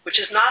open,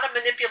 which is not a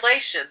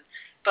manipulation,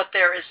 but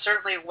there is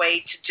certainly a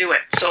way to do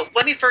it. So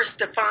let me first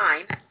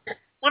define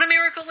what a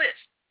miracle is.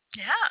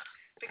 Yeah.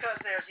 Because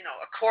there's,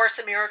 A Course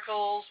in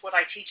Miracles. What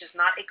I teach is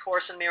not A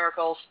Course in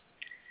Miracles.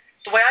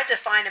 The way I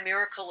define a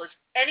miracle is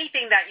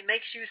anything that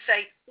makes you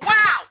say,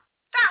 wow,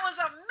 that was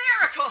a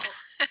miracle.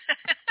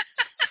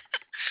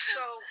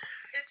 So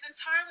it's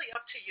entirely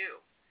up to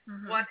you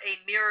what a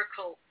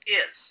miracle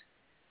is.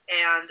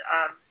 And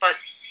but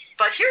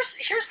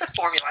here's the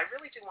formula. I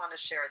really do want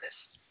to share this.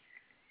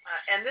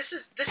 And this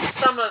is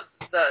some of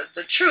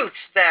the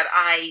truths that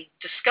I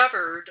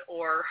discovered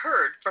or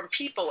heard from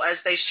people as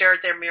they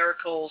shared their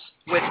miracles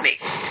with me.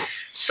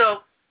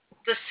 So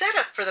the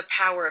setup for the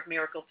power of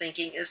miracle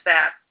thinking is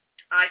that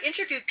I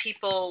interviewed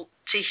people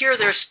to hear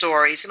their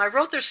stories, and I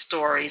wrote their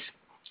stories.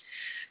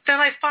 Then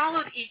I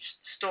followed each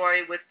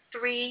story with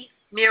 3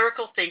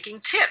 miracle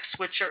thinking tips,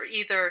 which are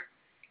either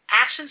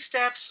action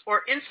steps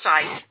or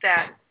insights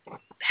that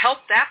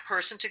help that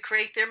person to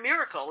create their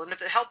miracle. And if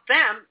it helped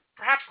them,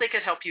 perhaps they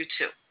could help you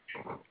too.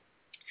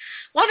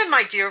 One of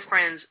my dear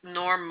friends,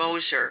 Norm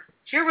Mosier,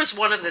 here was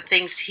one of the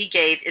things he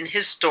gave in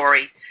his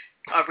story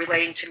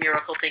relating to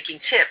miracle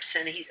thinking tips.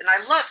 And I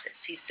love this.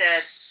 He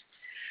said,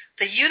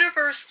 the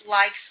universe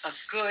likes a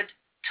good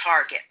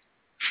target.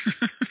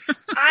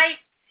 I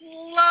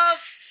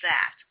love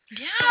that.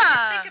 Yeah. So when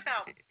you think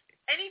about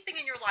anything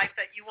in your life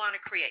that you want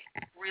to create,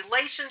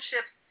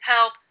 relationships,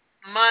 health,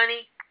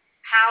 money,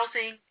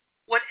 housing,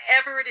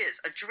 whatever it is,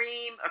 a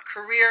dream, a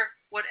career,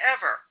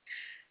 whatever,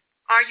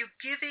 are you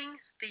giving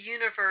the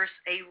universe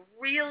a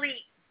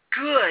really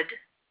good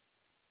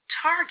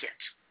target?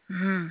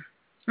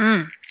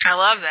 I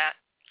love that.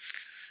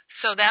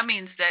 So that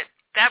means that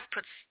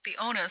puts the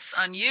onus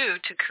on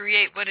you to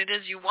create what it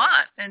is you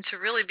want and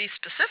to really be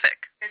specific.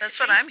 That's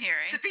what I'm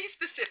hearing. To be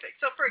specific.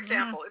 So, for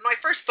example, in my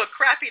first book,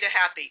 Crappy to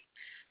Happy,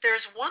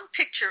 there's one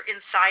picture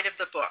inside of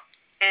the book,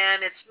 and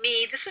it's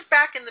me. This is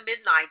back in the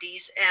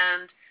mid-'90s,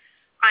 and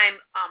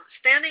I'm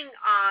standing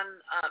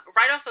on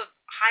right off of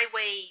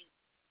Highway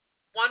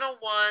 1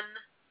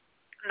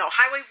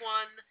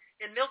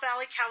 in Mill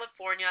Valley,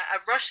 California,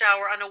 at rush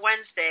hour on a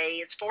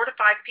Wednesday. It's 4 to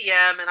 5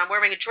 p.m., and I'm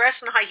wearing a dress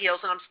and high heels,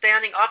 and I'm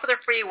standing off of the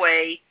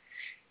freeway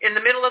in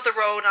the middle of the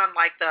road on,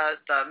 like, the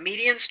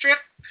median strip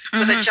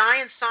with a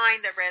giant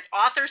sign that read,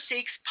 Author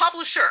Seeks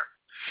Publisher.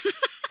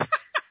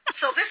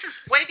 So this is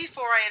way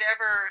before I had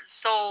ever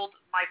sold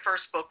my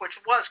first book, which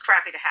was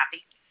Crappy to Happy.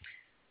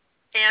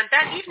 And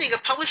that evening, a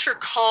publisher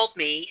called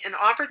me and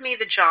offered me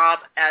the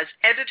job as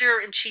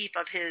editor-in-chief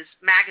of his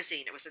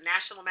magazine. It was a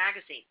national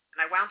magazine, and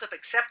I wound up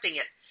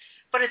accepting it.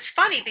 But it's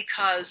funny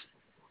because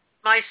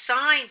my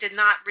sign did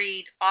not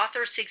read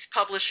Author Seeks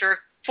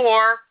Publisher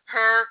for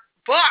her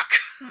book.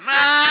 So,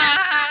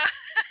 yeah,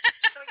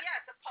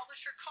 the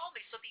publisher called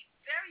me. So be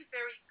very,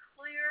 very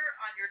clear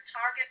on your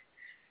target.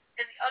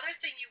 And the other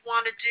thing you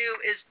want to do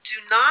is do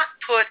not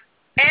put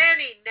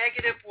any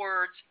negative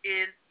words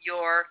in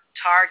your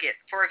target.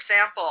 For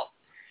example,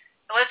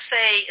 let's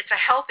say it's a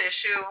health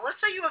issue.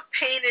 Let's say you have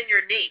pain in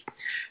your knee.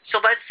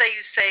 So let's say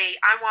you say,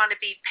 I want to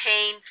be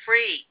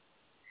pain-free.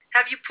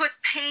 Have you put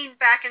pain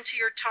back into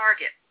your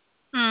target?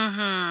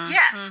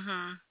 Yes.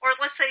 Or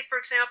let's say, for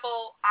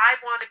example, I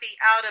want to be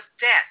out of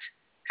debt.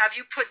 Have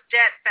you put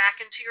debt back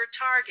into your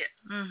target?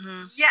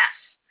 Yes.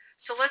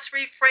 So let's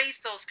rephrase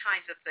those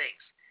kinds of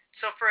things.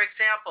 So, for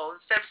example,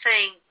 instead of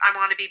saying I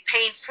want to be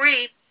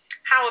pain-free,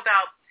 how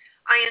about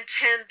I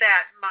intend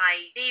that my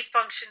knee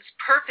functions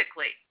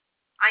perfectly.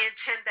 I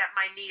intend that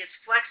my knee is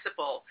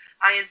flexible.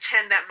 I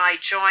intend that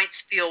my joints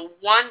feel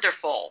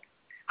wonderful.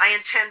 I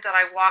intend that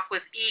I walk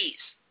with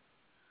ease.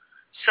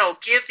 So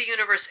give the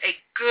universe a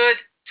good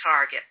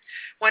target.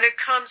 When it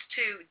comes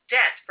to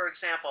debt, for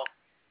example,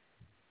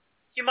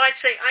 you might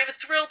say, I'm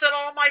thrilled that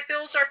all my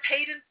bills are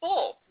paid in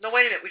full. No,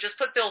 wait a minute. We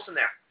just put bills in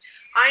there.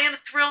 I am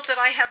thrilled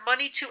that I have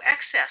money to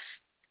excess.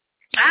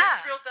 I am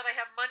thrilled that I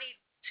have money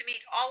to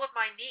meet all of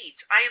my needs.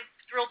 I am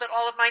thrilled that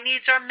all of my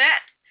needs are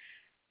met.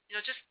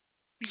 Just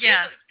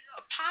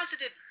a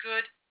positive,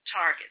 good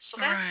target.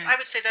 So that's, I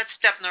would say that's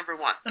step number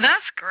 1.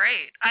 That's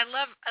great. I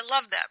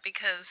love that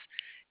because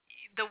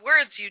the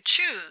words you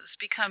choose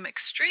become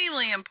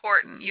extremely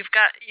important. You've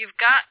got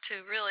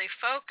to really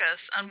focus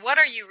on what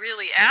are you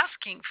really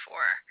asking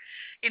for.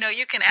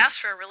 You can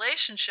ask for a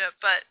relationship,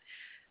 but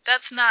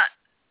that's not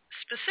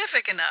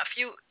specific enough.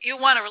 You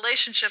want a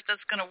relationship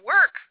that's going to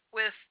work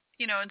with,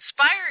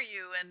 inspire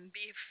you and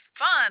be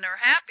fun or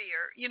happy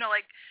or,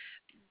 like.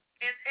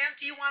 And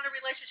do you want a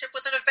relationship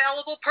with an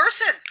available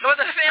person? With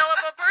an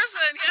available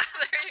person,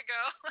 yeah, there you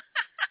go.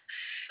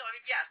 So,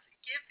 yes,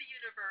 give the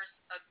universe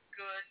a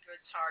good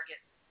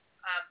target.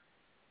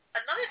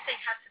 Another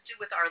thing has to do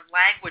with our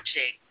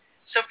languaging.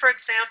 So, for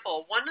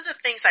example, one of the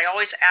things I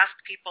always ask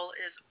people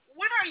is,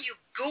 what are you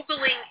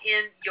Googling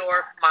in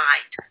your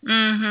mind?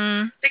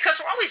 Mm-hmm. Because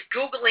we're always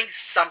Googling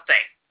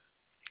something.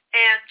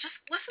 And just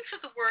listen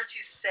to the words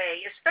you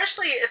say,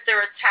 especially if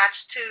they're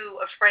attached to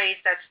a phrase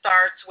that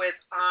starts with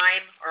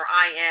I'm or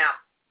I am.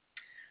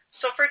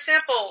 So, for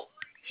example,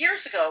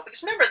 years ago, because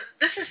remember,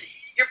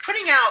 you're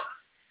putting out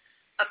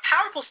a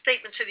powerful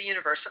statement to the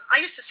universe. And I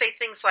used to say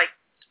things like,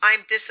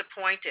 I'm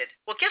disappointed.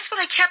 Well, guess what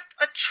I kept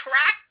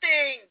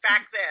attracting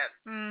back then?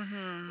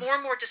 Mm-hmm. More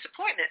and more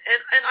disappointment.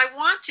 And I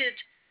wanted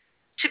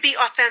to be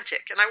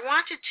authentic, and I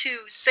wanted to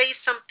say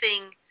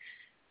something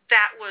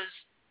that was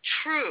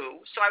true.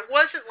 So I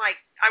wasn't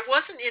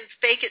in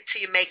fake it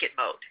till you make it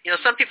mode.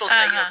 Some people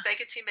say, fake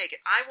it till you make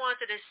it. I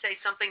wanted to say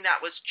something that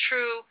was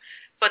true,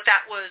 but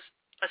that was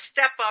a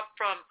step up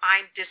from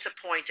I'm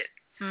disappointed.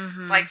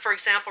 Mm-hmm. Like, for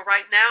example,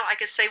 right now, I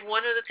could say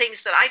one of the things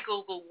that I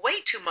Google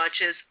way too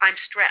much is I'm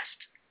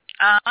stressed.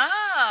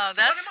 Oh,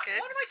 that's good.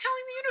 What am I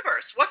telling the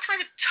universe? What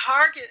kind of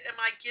target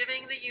am I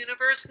giving the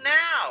universe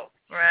now?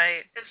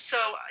 Right. And so,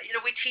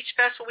 we teach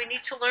best what we need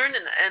to learn,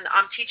 and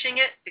I'm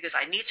teaching it because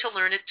I need to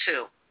learn it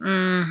too.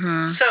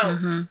 Mm-hmm.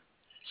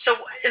 So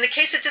in the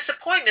case of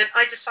disappointment,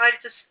 I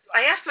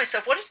asked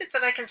myself, what is it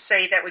that I can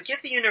say that would give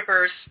the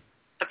universe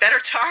a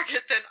better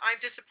target than I'm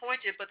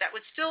disappointed, but that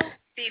would still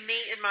be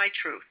me and my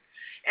truth?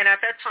 And at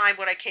that time,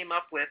 what I came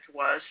up with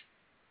was,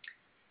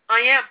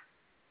 I am.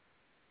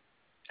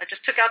 I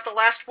just took out the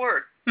last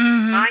word.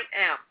 Mm-hmm. I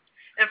am.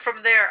 And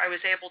from there, I was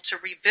able to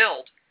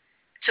rebuild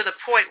to the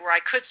point where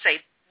I could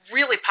say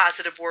really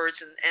positive words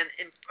and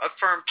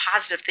affirm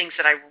positive things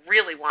that I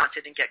really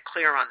wanted and get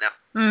clear on them.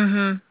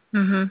 Mm-hmm.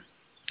 Mm-hmm.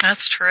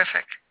 That's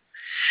terrific.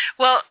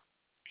 Well,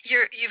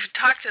 you've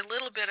talked a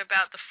little bit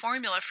about the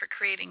formula for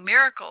creating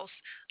miracles,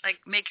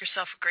 like make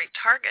yourself a great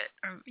target,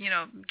 or,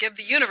 give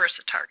the universe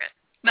a target.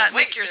 Not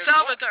make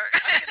yourself a target.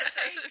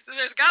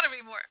 There's got to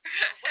be more.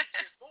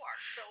 There's more.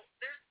 So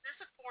there's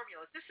a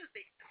formula. This is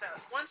the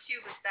once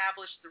you've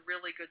established the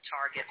really good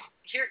target,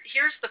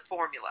 here's the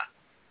formula.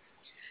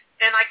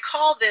 And I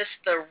call this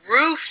the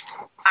Ruth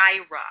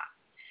IRA.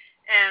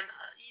 And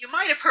you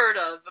might have heard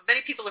of,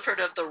 many people have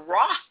heard of the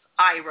Roth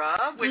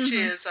IRA, which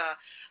is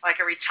like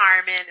a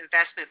retirement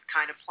investment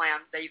kind of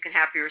plan that you can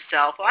have for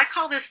yourself. Well, I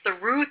call this the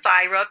Ruth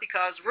IRA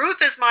because Ruth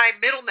is my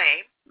middle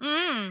name.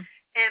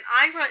 And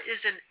IRA is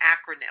an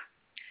acronym.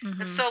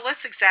 Mm-hmm. And so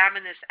let's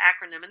examine this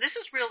acronym. And this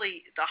is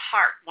really the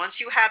heart, once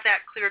you have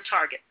that clear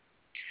target.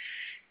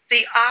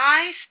 The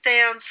I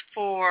stands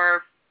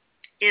for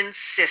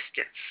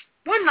insistence.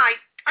 One night,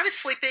 I was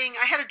sleeping,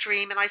 I had a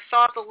dream, and I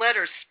saw the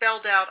letters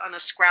spelled out on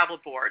a Scrabble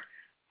board.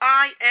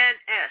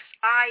 INSIST,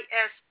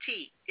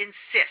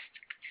 insist.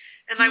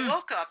 And I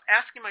woke up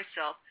asking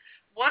myself,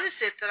 what is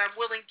it that I'm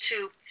willing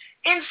to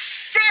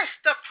insist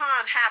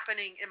upon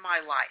happening in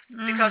my life?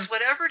 Because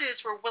whatever it is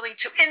we're willing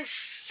to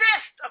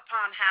insist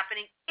upon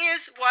happening is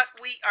what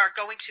we are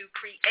going to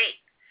create.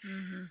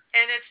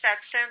 And it's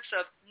that sense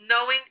of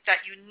knowing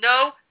that you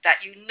know, that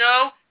you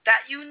know,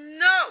 that you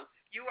know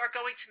you are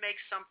going to make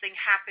something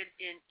happen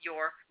in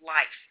your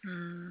life.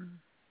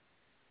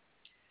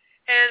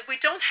 And we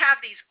don't have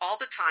these all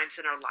the times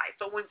in our life,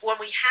 but when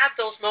we have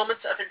those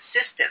moments of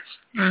insistence,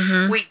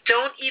 we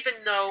don't even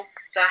know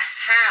the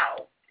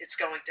how it's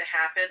going to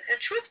happen. And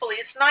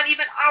truthfully, it's not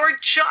even our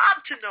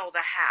job to know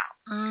the how.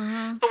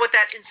 But with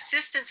that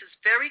insistence is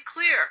very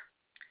clear.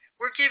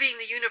 We're giving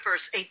the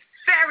universe a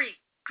very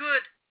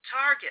good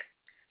target.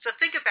 So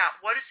think about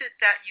what is it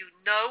that you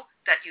know,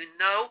 that you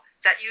know,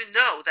 that you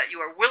know that you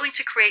are willing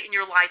to create in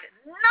your life.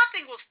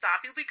 Nothing will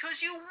stop you because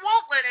you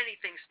won't let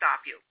anything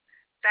stop you.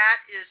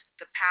 That is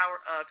the power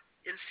of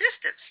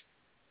insistence.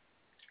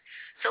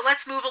 So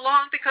let's move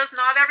along because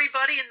not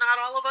everybody and not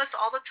all of us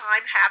all the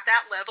time have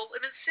that level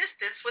of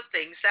insistence with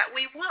things that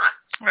we want.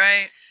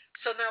 Right.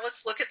 So now let's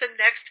look at the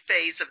next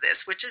phase of this,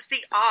 which is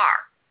the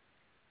R.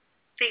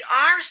 The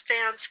R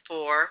stands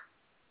for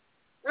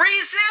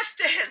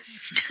resistance.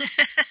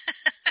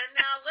 And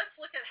now let's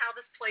look at how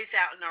this plays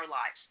out in our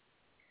lives.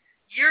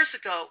 Years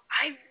ago,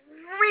 I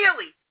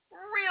really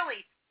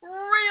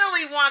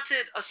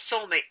wanted a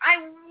soulmate. I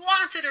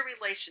wanted a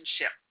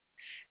relationship.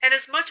 And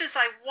as much as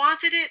I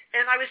wanted it,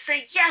 and I would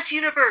say, yes,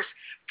 universe,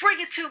 bring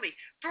it to me,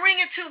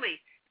 bring it to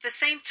me. At the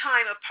same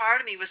time, a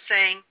part of me was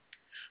saying,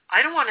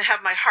 I don't want to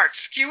have my heart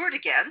skewered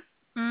again.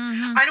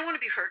 I don't want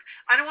to be hurt.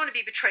 I don't want to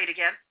be betrayed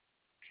again.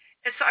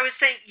 And so I was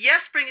saying,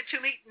 yes, bring it to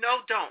me.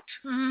 No, don't.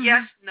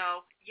 Yes,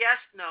 no. Yes,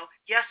 no.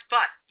 Yes,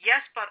 but.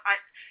 Yes, but.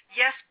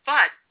 Yes,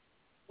 but.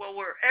 Well,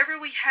 wherever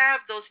we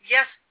have those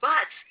yes,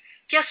 buts,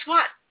 guess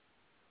what?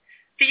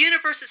 The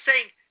universe is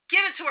saying,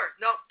 give it to her.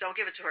 No, don't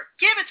give it to her.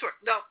 Give it to her.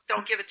 No,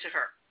 don't give it to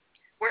her.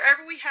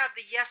 Wherever we have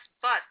the yes,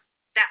 but,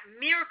 that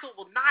miracle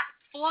will not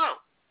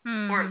flow.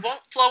 Or it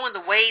won't flow in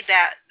the way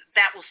that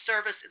will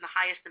serve us in the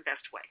highest and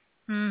best way.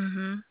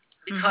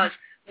 Because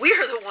we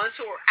are the ones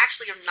who are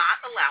actually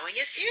not allowing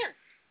it in.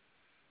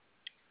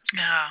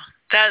 Yeah,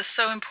 that is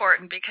so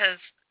important because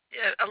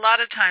a lot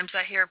of times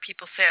I hear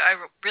people say, I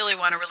really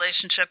want a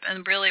relationship,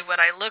 and really when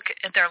I look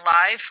at their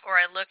life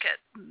or I look at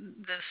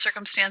the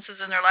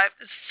circumstances in their life,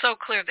 it's so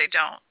clear they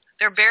don't.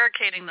 They're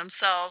barricading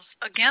themselves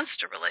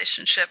against a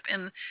relationship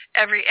in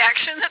every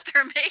action that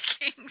they're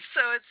making.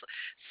 So it's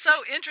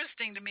so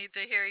interesting to me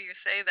to hear you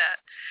say that.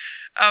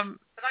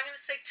 But I'm going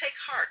to say take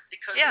heart,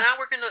 because now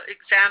we're going to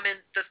examine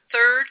the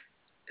third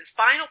and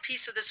final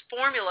piece of this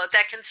formula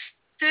that can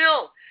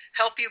still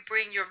help you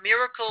bring your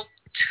miracle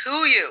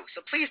to you.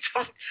 So please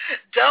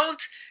don't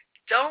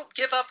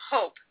give up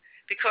hope,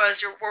 because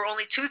we're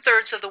only 2/3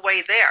 of the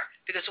way there.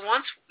 Because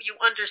once you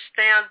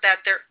understand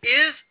that there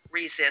is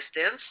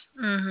resistance,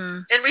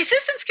 and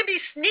resistance can be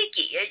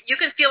sneaky. You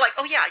can feel like,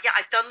 oh yeah,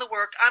 I've done the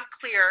work, I'm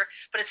clear,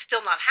 but it's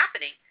still not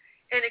happening.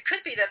 And it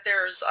could be that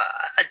there's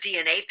a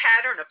DNA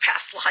pattern, a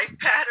past life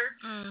pattern,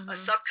 a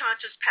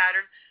subconscious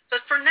pattern.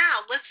 But for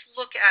now, let's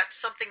look at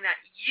something that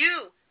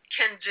you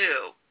can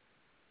do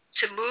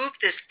to move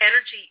this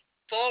energy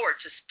forward,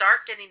 to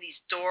start getting the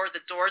doors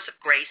of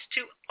grace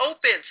to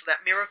open so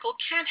that miracle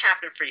can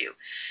happen for you.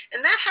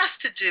 And that has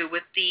to do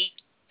with the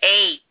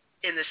A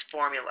in this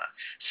formula.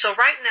 So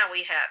right now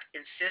we have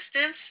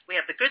insistence, we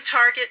have the good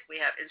target, we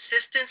have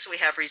insistence, we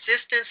have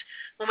resistance.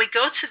 When we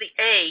go to the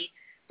A,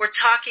 we're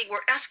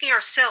asking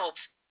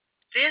ourselves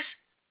this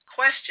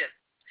question.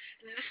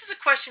 And this is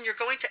a question you're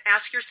going to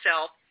ask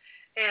yourself,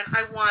 and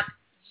I want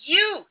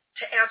you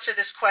to answer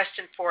this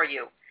question for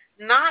you.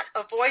 Not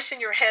a voice in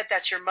your head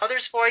that's your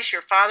mother's voice,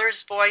 your father's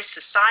voice,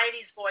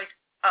 society's voice,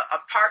 a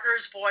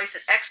partner's voice,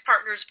 an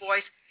ex-partner's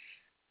voice.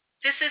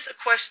 This is a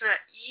question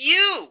that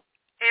you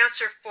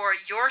answer for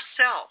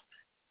yourself.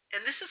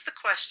 And this is the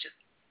question.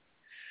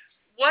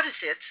 What is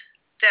it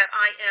that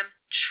I am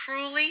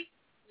truly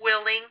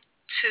willing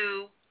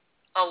to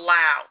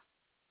allow?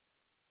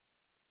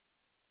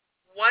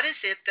 What is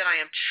it that I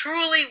am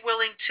truly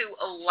willing to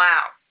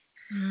allow?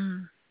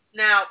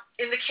 Now,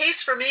 in the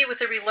case for me with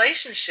the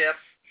relationship,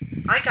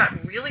 I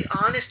got really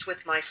honest with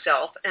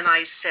myself, and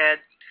I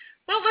said,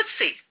 well, let's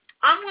see.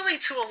 I'm willing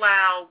to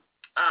allow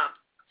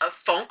a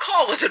phone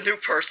call with a new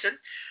person.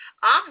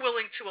 I'm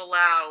willing to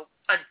allow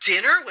a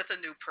dinner with a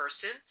new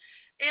person,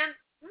 and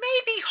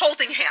maybe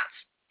holding hands.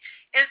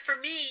 And for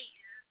me,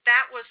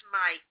 that was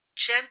my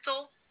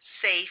gentle,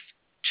 safe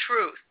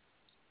truth.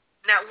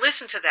 Now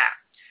listen to that.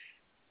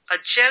 A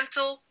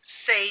gentle,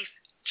 safe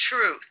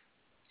truth.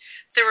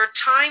 There are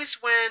times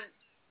when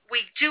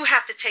we do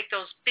have to take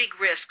those big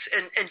risks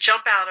and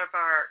jump out of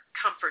our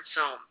comfort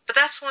zone. But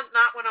that's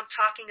not what I'm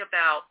talking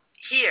about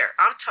here.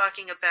 I'm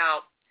talking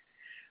about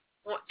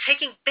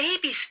taking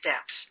baby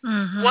steps.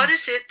 What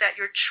is it that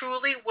you're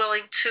truly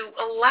willing to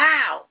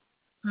allow?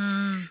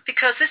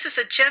 Because this is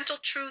a gentle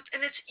truth,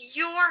 and it's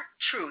your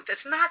truth.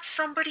 It's not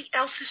somebody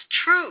else's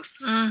truth.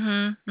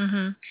 And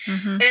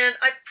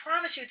I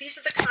promise you, these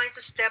are the kinds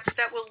of steps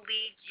that will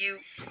lead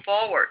you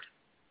forward.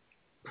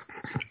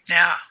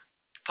 Yeah.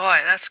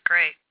 Boy, that's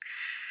great.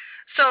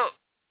 So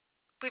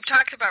we've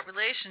talked about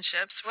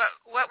relationships.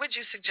 What would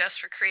you suggest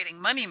for creating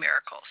money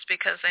miracles?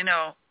 Because I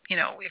know,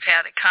 we've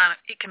had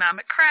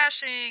economic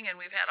crashing, and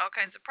we've had all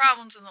kinds of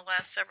problems in the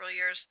last several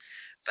years.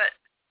 But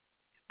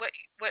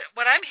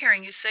what I'm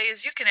hearing you say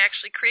is you can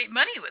actually create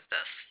money with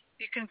this.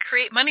 You can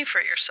create money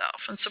for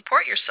yourself and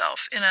support yourself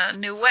in a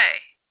new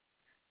way.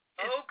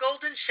 Oh,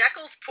 golden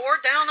shekels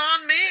pour down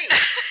on me.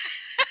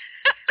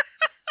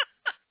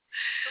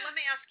 So let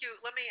me ask you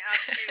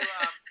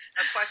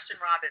a question,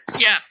 Robin.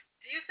 Yeah.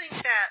 Do you think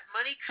that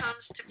money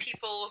comes to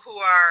people who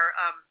are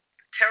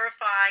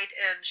terrified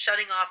and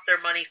shutting off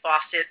their money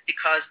faucet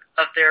because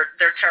of they're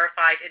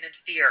terrified and in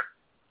fear?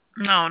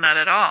 No, not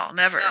at all.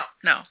 Never.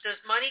 No. Does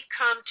money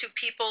come to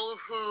people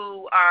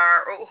who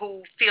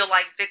feel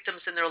like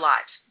victims in their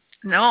lives?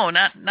 No,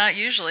 not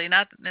usually.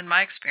 Not in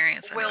my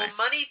experience. Will anyway.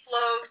 money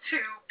flow to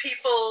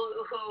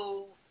people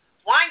who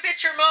whine,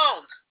 bitch, or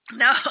moan?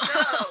 No.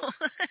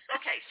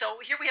 Okay, so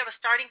here we have a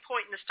starting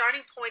point, and the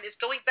starting point is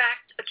going back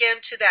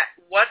again to that.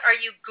 What are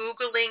you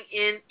Googling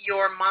in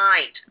your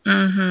mind?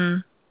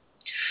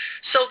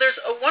 So there's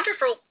a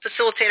wonderful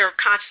facilitator of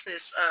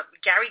consciousness,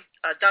 Gary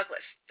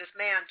Douglas, this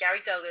man,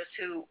 Gary Douglas,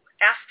 who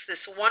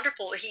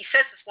he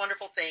says this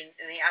wonderful thing,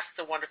 and he asks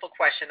a wonderful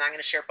question. I'm going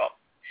to share both.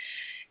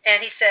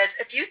 And he says,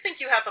 if you think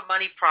you have a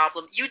money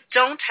problem, you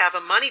don't have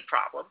a money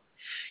problem.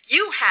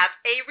 You have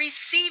a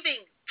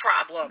receiving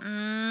problem.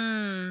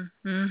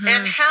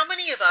 And how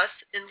many of us,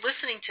 in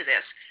listening to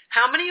this,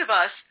 how many of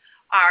us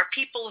are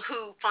people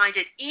who find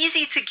it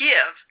easy to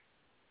give,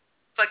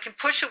 but can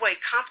push away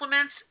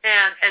compliments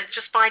and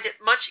just find it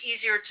much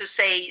easier to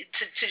say,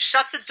 to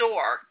shut the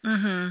door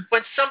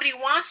when somebody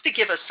wants to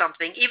give us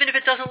something, even if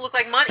it doesn't look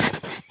like money.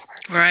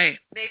 Right.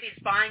 Maybe it's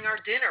buying our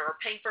dinner or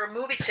paying for a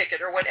movie ticket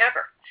or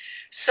whatever.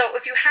 So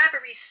if you have a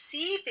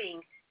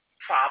receiving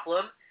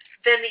problem,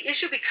 then the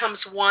issue becomes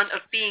one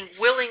of being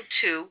willing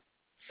to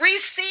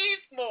receive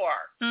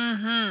more.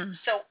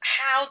 So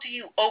how do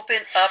you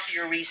open up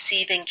your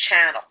receiving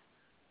channel?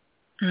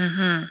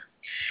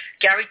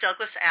 Gary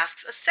Douglas asks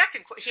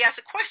he has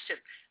a question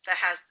that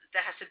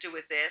has to do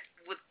with this,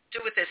 with do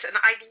with this, and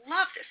I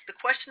love this. The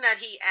question that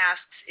he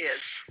asks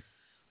is,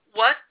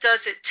 what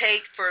does it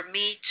take for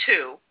me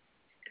to?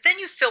 Then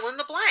you fill in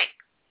the blank.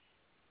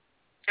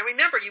 And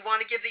remember, you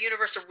want to give the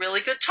universe a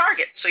really good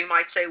target. So you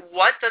might say,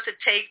 what does it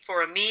take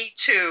for me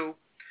to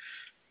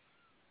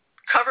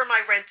cover my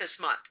rent this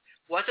month?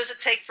 What does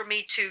it take for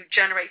me to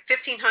generate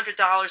 $1,500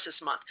 this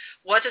month?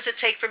 What does it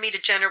take for me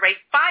to generate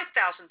 $5,000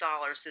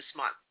 this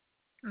month?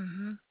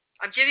 Mm-hmm.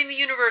 I'm giving the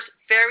universe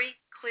very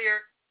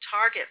clear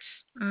targets.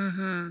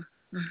 Mm-hmm.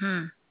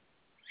 Mm-hmm.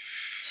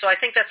 So I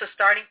think that's a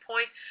starting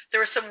point.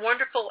 There are some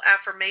wonderful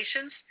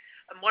affirmations.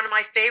 One of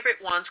my favorite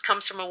ones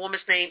comes from a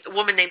woman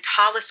named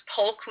Hollis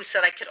Polk, who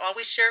said I could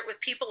always share it with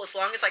people as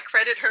long as I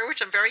credit her,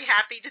 which I'm very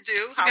happy to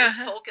do. Hollis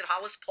Polk at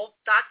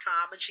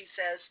hollispolk.com, and she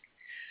says,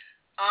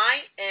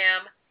 I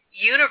am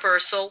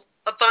universal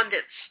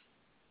abundance.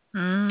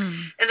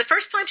 Mm. And the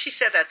first time she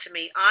said that to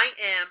me, I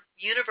am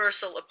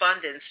universal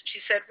abundance, she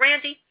said,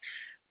 Randy,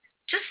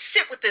 just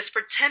sit with this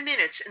for 10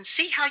 minutes and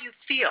see how you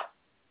feel.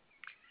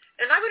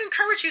 And I would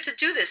encourage you to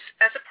do this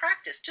as a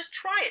practice. Just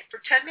try it for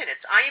 10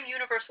 minutes. I am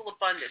universal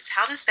abundance.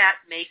 How does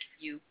that make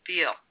you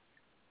feel?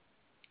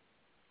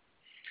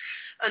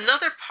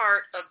 Another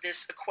part of this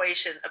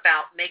equation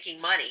about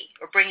making money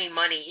or bringing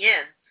money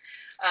in,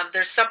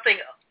 there's something,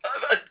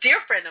 a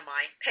dear friend of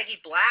mine, Peggy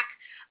Black,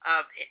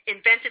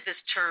 invented this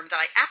term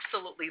that I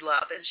absolutely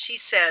love. And she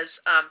says,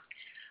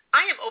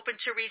 I am open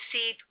to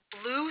receive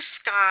blue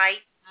sky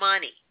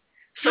money.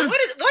 So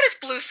what is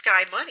blue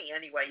sky money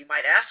anyway, you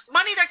might ask?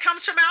 Money that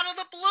comes from out of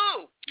the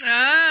blue.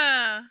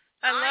 Ah,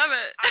 I love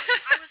it.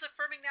 I was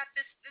affirming that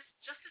this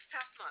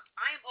past month.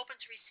 I am open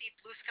to receive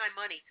blue sky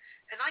money.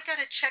 And I got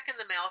a check in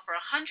the mail for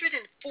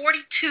 $142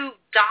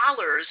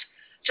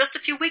 just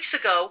a few weeks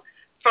ago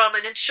from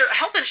an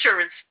health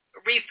insurance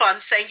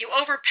refund saying you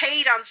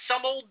overpaid on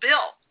some old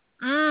bill.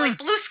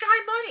 Like blue sky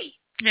money.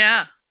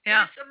 Yeah.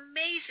 Yeah. It's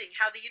amazing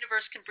how the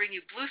universe can bring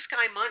you blue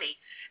sky money.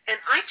 And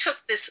I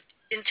took this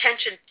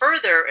intention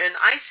further, and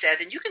I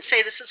said, and you can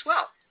say this as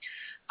well,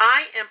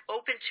 I am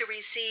open to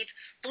receive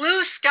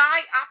blue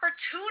sky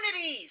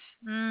opportunities.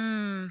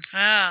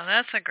 Oh,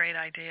 that's a great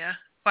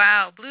idea.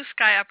 Wow, blue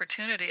sky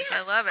opportunities. Yes,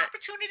 I love it.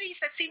 Opportunities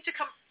that seem to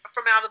come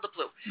from out of the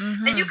blue.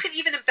 Mm-hmm. And you could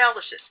even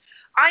embellish this.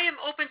 I am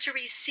open to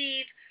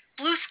receive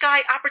blue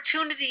sky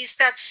opportunities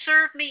that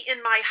serve me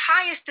in my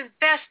highest and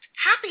best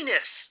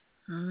happiness.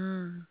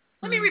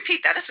 Let me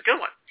repeat that. That's a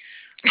good one.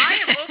 I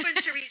am open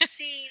to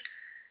receive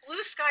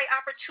blue sky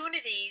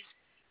opportunities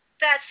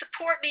that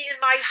support me in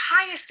my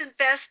highest and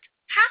best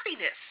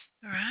happiness.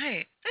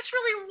 Right. That's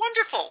really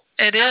wonderful.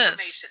 It is.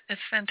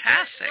 It's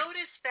fantastic. And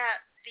notice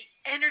that the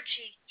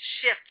energy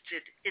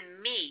shifted in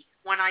me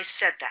when I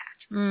said that.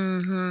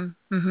 Mm-hmm.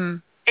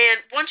 Mm-hmm. And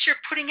once you're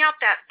putting out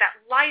that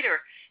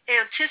lighter,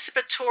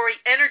 anticipatory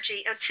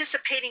energy,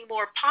 anticipating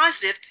more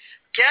positive,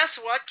 guess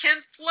what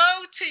can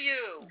flow to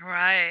you?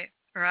 Right.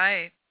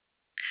 Right.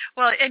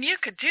 Well, and you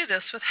could do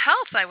this with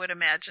health, I would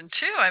imagine,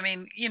 too. I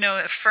mean,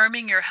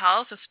 affirming your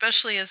health,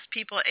 especially as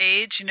people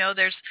age,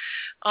 there's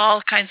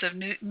all kinds of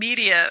new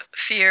media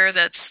fear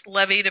that's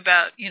levied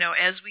about,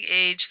 as we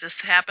age, this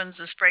happens,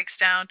 this breaks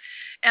down.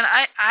 And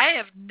I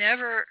have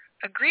never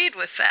agreed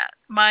with that.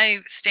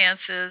 My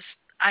stance is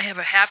I have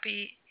a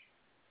happy,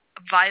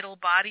 vital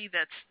body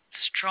that's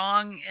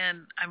strong,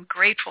 and I'm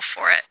grateful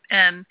for it.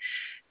 And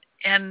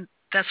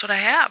that's what I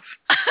have.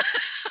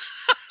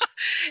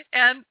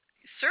 And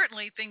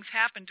certainly things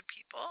happen to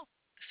people.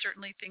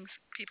 Certainly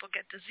people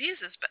get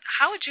diseases. But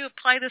how would you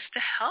apply this to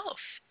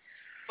health?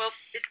 Well,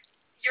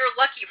 you're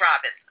lucky,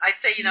 Robin.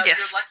 I'd say, Yes.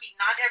 You're lucky.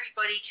 Not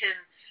everybody can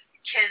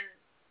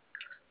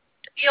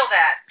feel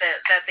that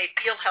they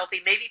feel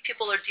healthy. Maybe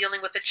people are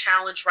dealing with a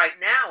challenge right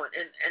now.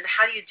 And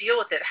how do you deal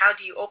with it? How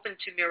do you open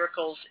to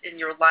miracles in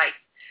your life?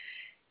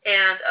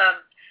 And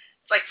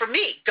like for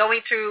me,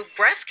 going through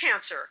breast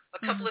cancer a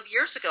couple of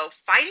years ago,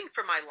 fighting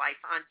for my life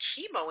on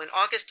chemo in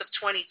August of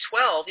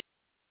 2012,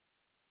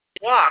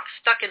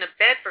 stuck in a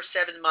bed for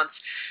 7 months.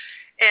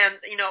 And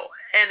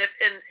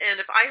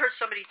if I heard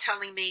somebody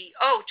telling me,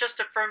 "Oh, just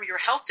affirm you're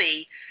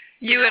healthy,"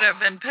 you would have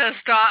been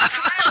pissed off.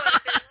 I would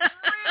have been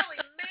really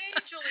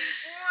majorly,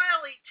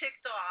 royally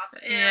ticked off.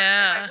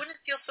 And I wouldn't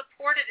feel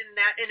supported in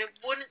that, and it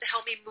wouldn't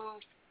help me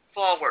move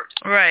forward.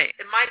 Right.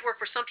 It might work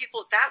for some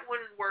people. That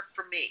wouldn't work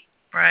for me.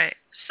 Right.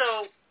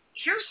 So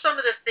here's some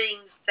of the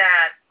things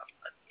that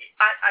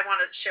I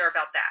want to share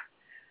about that.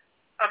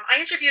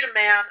 I interviewed a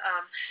man,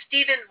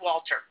 Stephen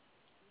Walter.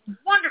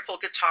 Wonderful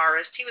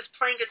guitarist. He was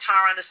playing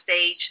guitar on a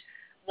stage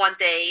one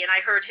day, and I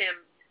heard him,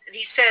 and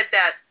he said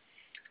that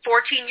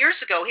 14 years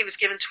ago he was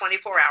given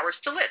 24 hours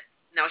to live.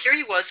 Now, here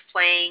he was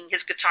playing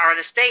his guitar on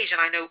a stage,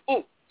 and I know,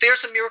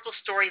 there's a miracle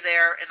story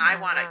there, and I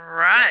want to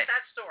get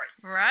that story.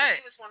 Right.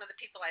 And he was one of the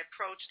people I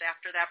approached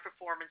after that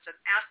performance and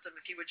asked him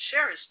if he would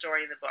share his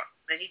story in the book,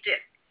 and he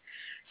did.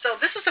 So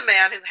this is a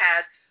man who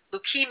had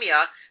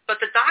leukemia, but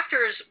the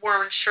doctors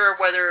weren't sure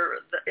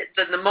whether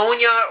the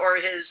pneumonia or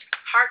his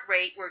heart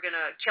rate were going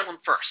to kill him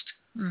first.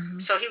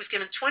 Mm-hmm. So he was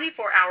given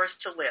 24 hours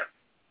to live.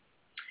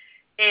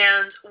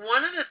 And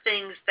one of the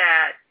things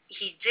that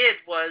he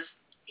did was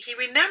he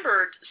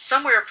remembered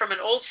somewhere from an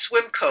old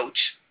swim coach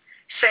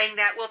saying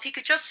that, well, if he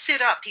could just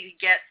sit up, he'd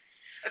get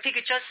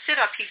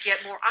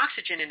more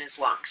oxygen in his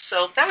lungs.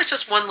 So that was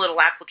just one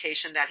little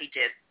application that he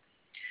did.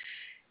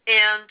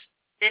 And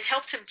it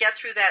helped him get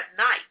through that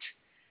night.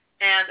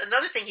 And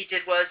another thing he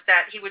did was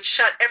that he would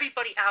shut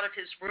everybody out of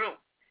his room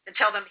and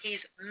tell them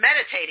he's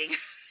meditating.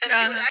 And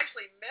he would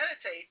actually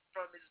meditate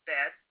from his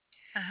bed.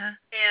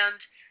 And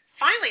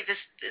finally,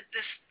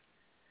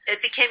 it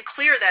became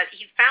clear that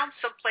he found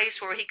some place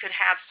where he could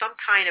have some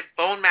kind of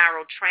bone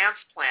marrow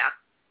transplant.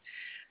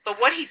 But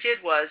what he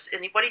did was,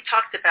 and what he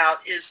talked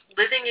about, is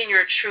living in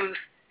your truth,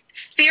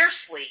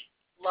 fiercely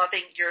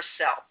loving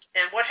yourself.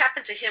 And what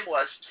happened to him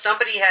was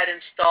somebody had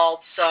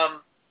installed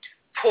some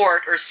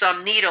port or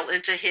some needle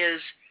into his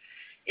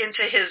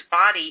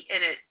body,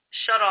 and it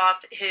shut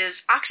off his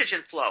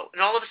oxygen flow.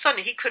 And all of a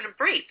sudden, he couldn't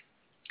breathe.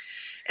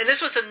 And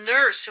this was a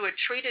nurse who had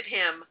treated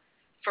him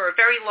for a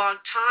very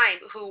long time,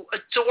 who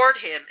adored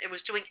him and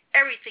was doing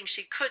everything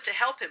she could to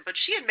help him. But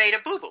she had made a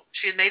boo-boo.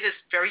 She had made this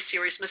very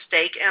serious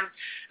mistake and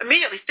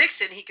immediately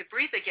fixed it, and he could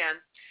breathe again.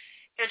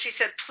 And she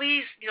said,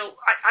 please,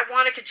 I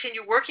want to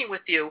continue working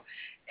with you.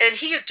 And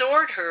he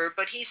adored her,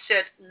 but he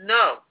said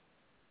no,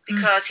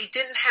 because he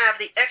didn't have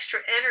the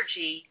extra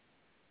energy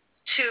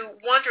to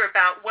wonder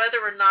about whether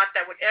or not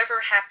that would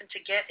ever happen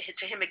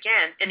to him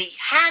again. And he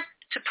had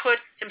to put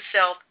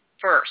himself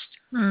first.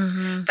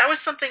 That was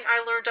something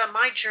I learned on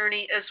my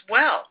journey as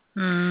well.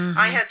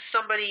 I had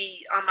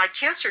somebody on my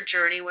cancer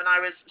journey when I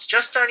was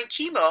just starting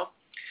chemo,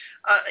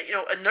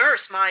 a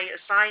nurse, my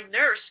assigned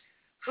nurse,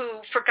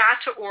 who forgot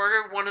to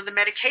order one of the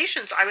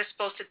medications I was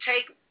supposed to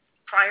take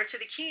prior to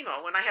the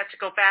chemo, and I had to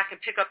go back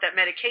and pick up that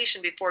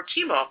medication before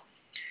chemo.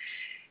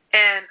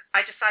 And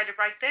I decided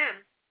right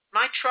then,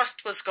 my trust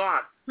was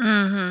gone.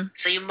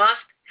 So you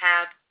must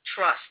have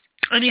trust.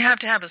 And you have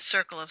to have a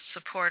circle of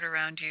support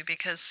around you,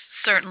 because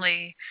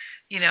certainly,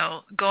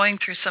 going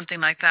through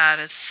something like that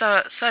is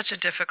such a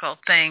difficult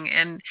thing,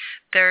 and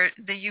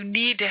you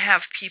need to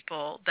have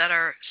people that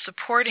are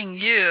supporting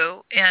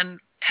you and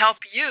help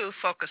you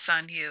focus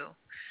on you.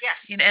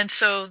 Yes. And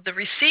so the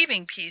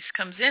receiving piece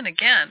comes in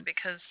again,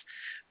 because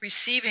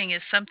receiving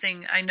is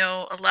something I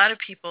know a lot of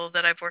people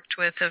that I've worked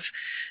with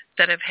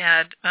that have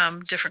had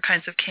different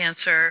kinds of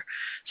cancer.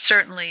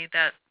 Certainly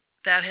that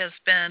has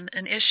been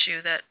an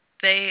issue, that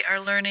they are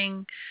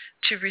learning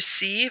to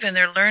receive, and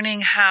they're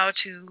learning how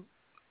to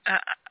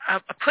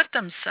put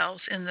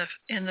themselves in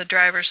the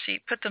driver's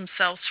seat, put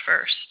themselves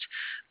first.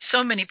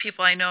 So many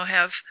people I know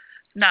have,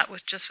 not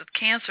just with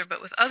cancer,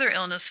 but with other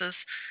illnesses,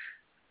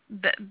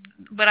 that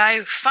what I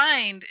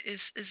find is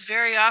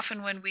very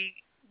often when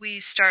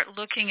we start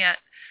looking at,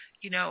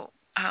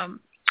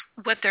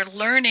 what they're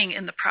learning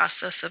in the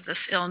process of this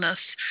illness,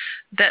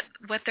 that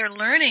what they're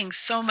learning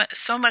so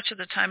much of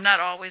the time, not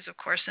always, of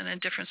course, and in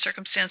different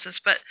circumstances,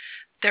 but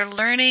they're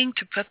learning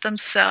to put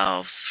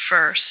themselves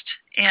first,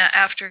 and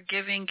after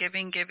giving,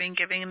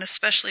 and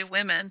especially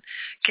women,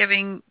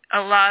 giving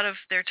a lot of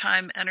their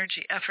time,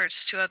 energy, efforts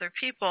to other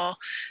people.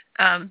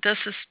 This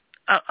is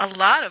a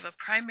lot of a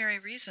primary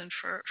reason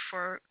for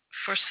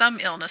some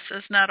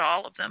illnesses, not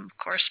all of them,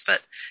 of course,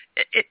 but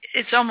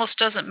it almost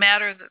doesn't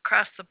matter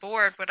across the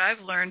board. What I've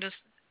learned is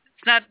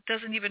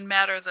doesn't even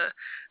matter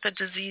the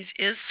disease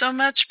is so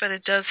much, but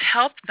it does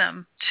help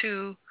them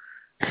to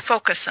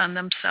focus on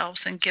themselves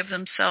and give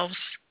themselves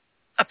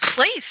a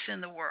place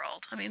in the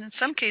world. I mean, in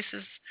some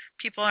cases,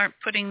 people aren't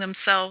putting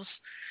themselves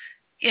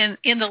in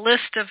the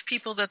list of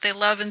people that they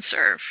love and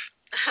serve.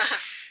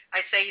 I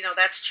say,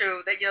 that's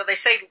true. That they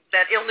say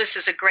that illness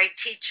is a great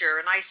teacher,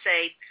 and I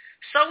say,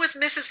 so was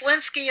Mrs.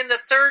 Linsky in the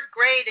 3rd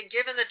grade, and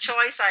given the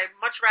choice, I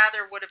much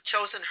rather would have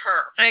chosen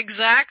her.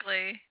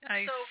 Exactly.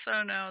 I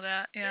so know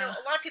that. Yeah.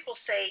 A lot of people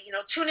say,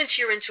 tune into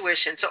your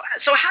intuition.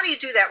 So how do you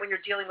do that when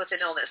you're dealing with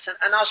an illness?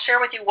 And I'll share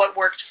with you what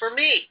worked for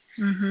me.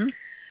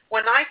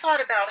 When I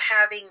thought about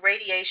having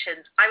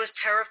radiation, I was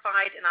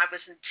terrified and I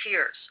was in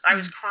tears. I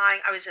was crying.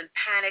 I was in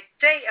panic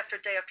day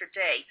after day after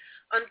day,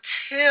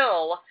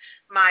 until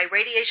my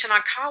radiation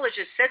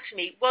oncologist said to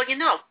me, well,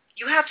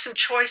 you have some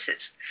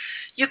choices.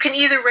 You can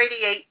either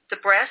radiate the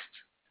breast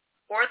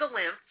or the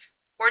lymph,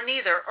 or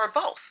neither, or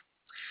both.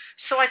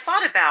 So when I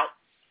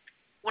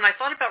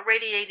thought about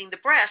radiating the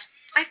breast,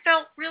 I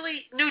felt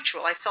really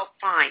neutral. I felt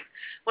fine.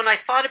 When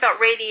I thought about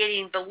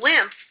radiating the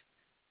lymph,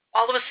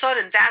 all of a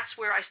sudden, that's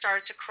where I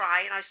started to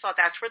cry, and I saw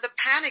that's where the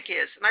panic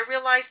is. And I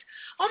realized,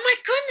 oh my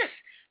goodness,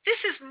 this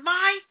is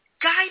my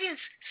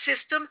guidance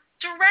system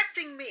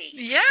directing me.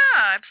 Yeah,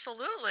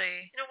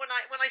 absolutely.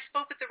 When I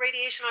spoke with the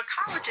radiation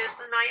oncologist,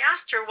 and I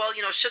asked her, well,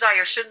 should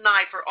I or shouldn't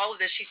I for all of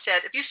this? She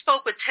said, if you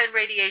spoke with 10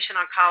 radiation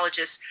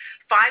oncologists,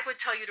 5 would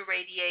tell you to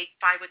radiate,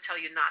 5 would tell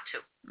you not to.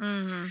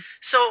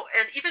 So,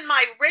 and even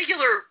my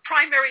regular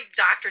primary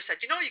doctor said,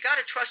 you got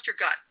to trust your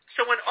gut.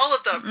 So when all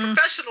of the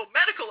professional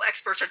medical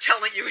experts are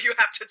telling you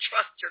have to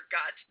trust your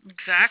gut.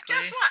 Exactly.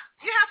 Guess what?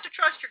 You have to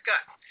trust your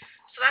gut.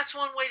 So that's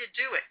one way to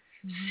do it.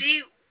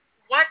 See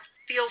what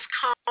feels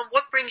calm,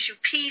 what brings you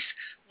peace,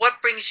 what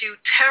brings you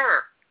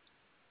terror.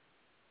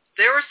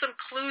 there are some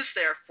clues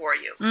there for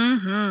you.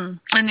 Mm-hmm.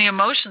 And the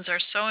emotions are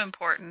so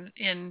important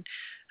in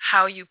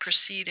how you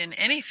proceed in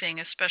anything,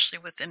 especially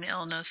with an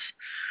illness.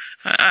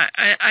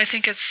 I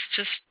think it's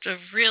just a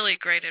really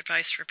great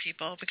advice for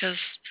people because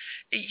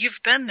you've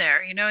been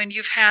there, and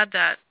you've had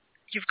that,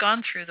 you've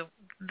gone through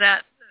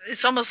that.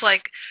 It's almost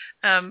like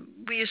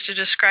we used to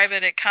describe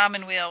it at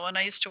Commonweal. When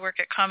I used to work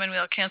at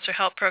Commonweal Cancer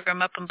Help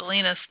Program up in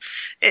Bolinas,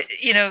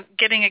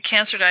 getting a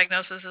cancer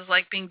diagnosis is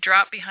like being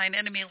dropped behind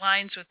enemy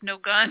lines with no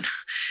gun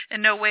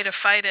and no way to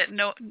fight it,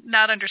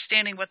 not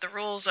understanding what the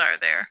rules are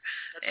there.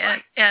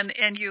 That's right.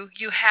 And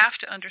you have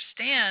to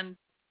understand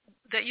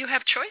that you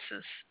have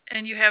choices,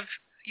 and you have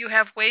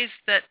ways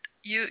that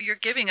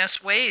you're giving us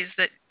ways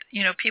that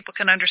people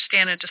can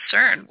understand and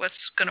discern what's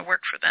going to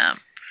work for them.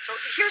 So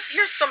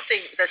here's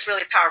something that's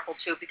really powerful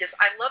too, because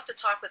I love to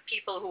talk with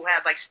people who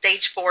have like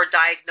stage 4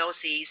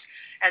 diagnoses,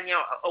 and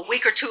a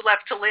week or two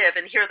left to live,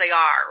 and here they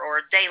are,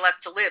 or a day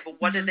left to live. But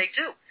what did they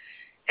do?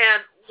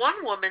 And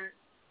one woman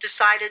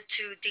decided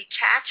to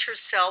detach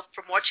herself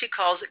from what she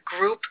calls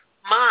group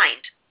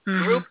mind.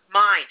 Mm-hmm. Group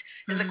mind.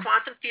 In the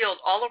quantum field,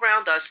 all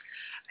around us,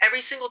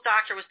 every single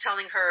doctor was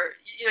telling her,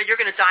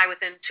 you're going to die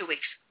within 2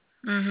 weeks.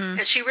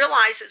 Mm-hmm. And she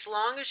realized as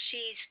long as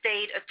she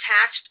stayed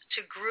attached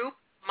to group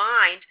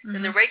mind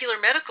in the regular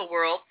medical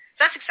world,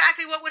 that's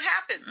exactly what would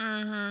happen.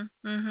 Mm-hmm.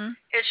 Mm-hmm.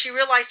 And she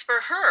realized for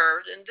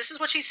her, and this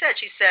is what she said,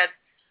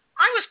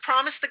 I was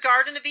promised the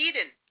Garden of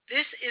Eden.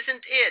 This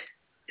isn't it.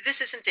 This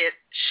isn't it.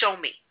 Show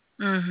me.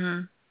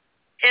 Mm-hmm.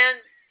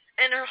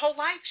 And her whole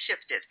life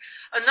shifted.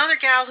 Another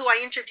gal who I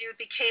interviewed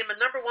became a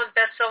 #1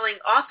 best-selling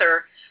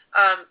author.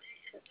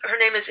 Her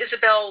name is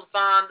Isabel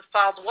von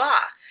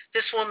Faldois.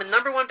 This woman,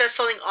 #1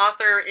 best-selling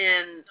author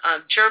in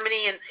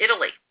Germany and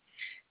Italy.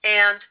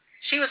 And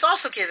she was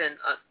also given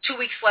 2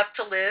 weeks left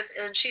to live,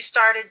 and she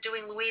started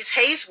doing Louise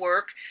Hay's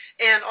work,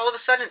 and all of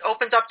a sudden it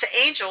opened up to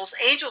angels.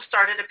 Angels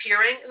started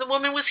appearing, and the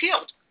woman was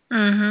healed.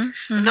 Mm-hmm.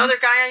 Mm-hmm. Another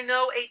guy I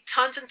know ate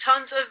tons and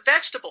tons of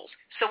vegetables.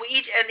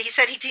 And he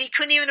said he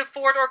couldn't even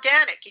afford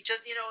organic. He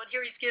just, and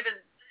here he's given,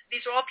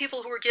 these are all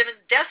people who were given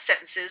death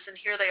sentences, and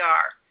here they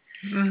are.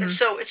 Mm-hmm. And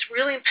so it's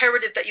really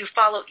imperative that you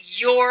follow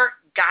your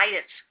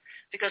guidance,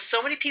 because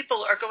so many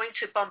people are going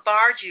to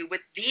bombard you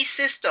with the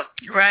system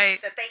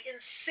that they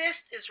insist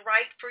is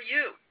right for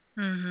you.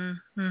 Mm-hmm.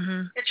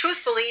 Mm-hmm. And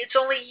truthfully, it's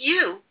only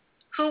you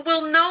who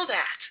will know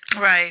that.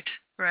 Right.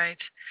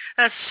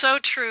 That's so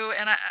true,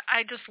 and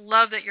I just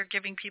love that you're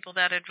giving people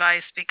that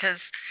advice, because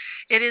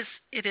it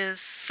is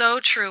so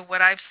true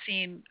what I've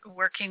seen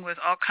working with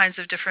all kinds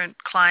of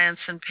different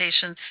clients and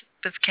patients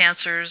with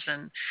cancers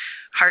and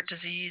heart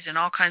disease and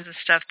all kinds of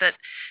stuff,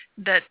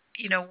 that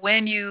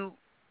when you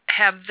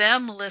have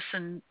them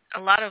listen, a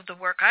lot of the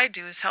work I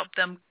do is help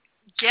them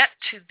get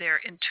to their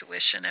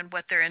intuition and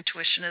what their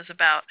intuition is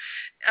about,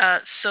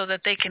 so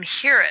that they can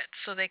hear it,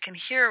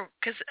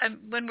 because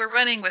when we're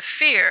running with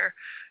fear,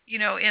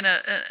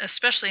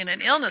 especially in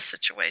an illness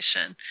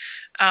situation,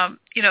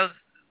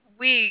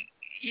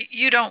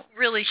 you don't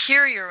really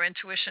hear your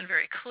intuition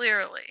very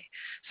clearly.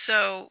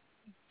 So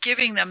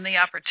giving them the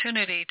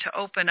opportunity to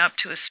open up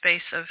to a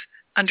space of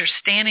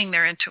understanding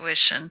their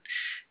intuition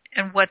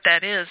and what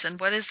that is, and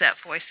what is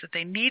that voice that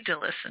they need to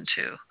listen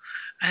to,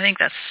 I think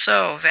that's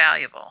so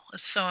valuable.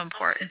 It's so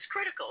important. It's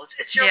critical.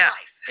 It's your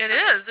life. It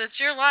is. It's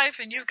your life,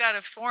 and you've got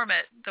to form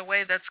it the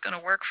way that's going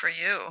to work for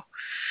you.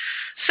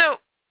 So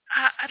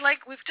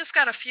we've just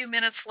got a few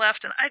minutes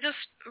left, and I just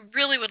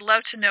really would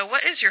love to know,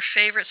 what is your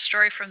favorite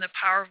story from the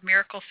power of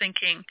miracle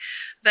thinking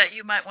that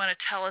you might want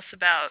to tell us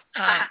about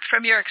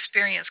from your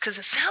experience? Because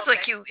it sounds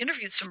like you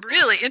interviewed some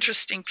really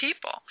interesting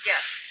people.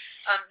 Yes.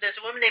 There's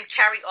a woman named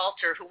Carrie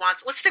Alter who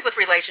let's stick with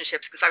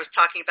relationships, because I was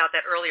talking about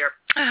that earlier.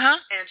 Uh-huh.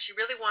 And she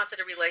really wanted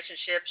a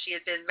relationship. She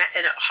had been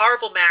in a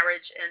horrible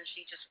marriage, and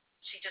she just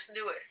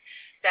knew it,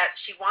 that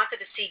she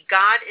wanted to see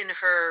God in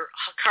her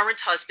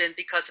current husband,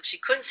 because if she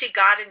couldn't see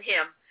God in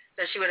him,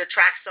 then she would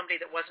attract somebody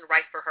that wasn't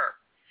right for her.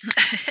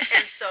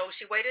 And so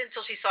she waited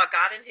until she saw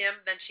God in him,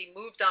 then she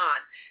moved on.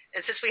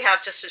 And since we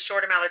have just a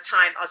short amount of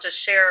time, I'll just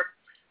share.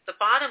 The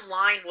bottom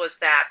line was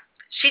that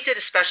she did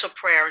a special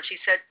prayer, and she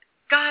said,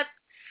 God,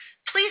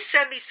 please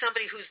send me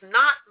somebody who's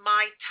not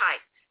my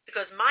type,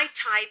 because my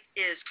type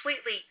is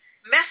completely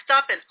messed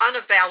up and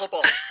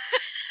unavailable.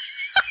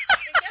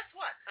 And guess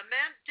what? A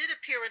man did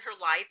appear in her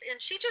life, and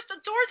she just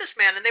adored this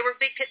man, and they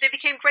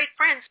became great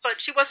friends, but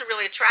she wasn't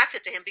really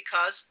attracted to him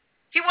because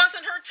he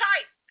wasn't her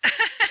type.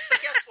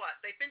 But guess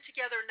what? They've been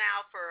together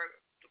now for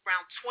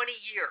around 20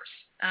 years,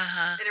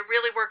 and it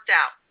really worked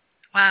out.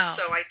 Wow.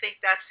 So I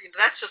think that's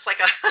just like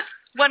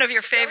one of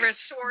your favorites.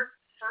 Short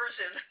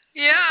version.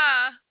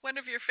 Yeah, one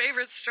of your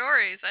favorite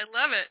stories. I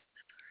love it.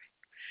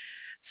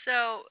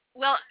 So,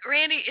 well,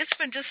 Randy, it's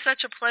been just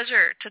such a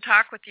pleasure to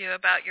talk with you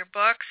about your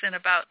books and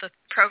about the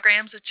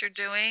programs that you're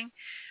doing.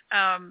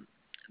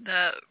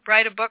 The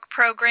Write a Book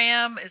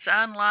program is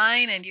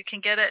online, and you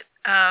can get it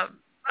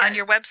on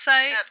your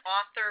website? At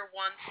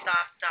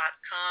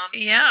author1stop.com.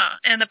 Yeah,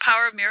 and The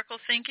Power of Miracle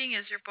Thinking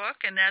is your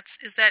book, and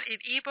is that an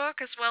ebook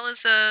as well as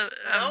a...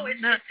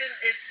 it's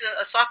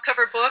a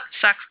softcover book.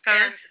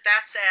 Softcover. And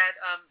that's at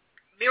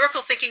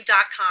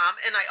miraclethinking.com.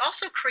 And I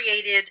also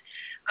created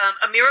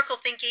a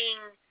Miracle Thinking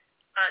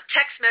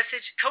text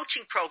message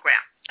coaching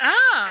program.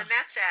 Ah. And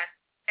that's at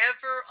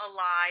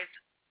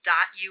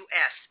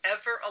everalive.us,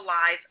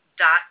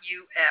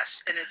 everalive.us,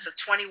 and it's a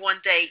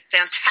 21-day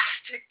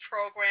fantastic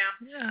program.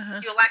 Uh-huh.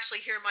 You'll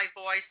actually hear my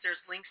voice. There's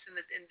links in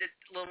the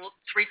little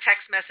 3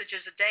 text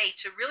messages a day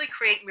to really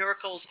create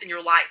miracles in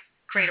your life.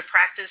 Create a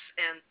practice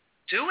and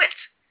do it.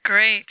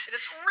 Great. And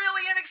it's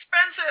really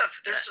inexpensive.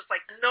 There's just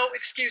like no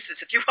excuses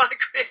if you want to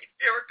create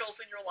miracles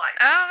in your life.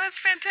 Oh,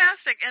 that's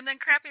fantastic. And then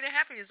Crappy to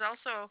Happy is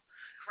also...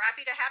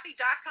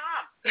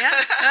 crappytohappy.com.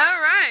 Yeah.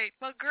 All right.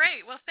 Well,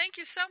 great. Well, thank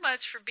you so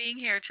much for being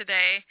here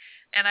today,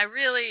 and I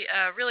really,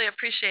 really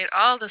appreciate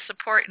all the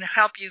support and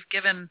help you've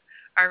given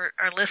our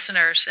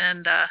listeners.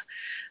 And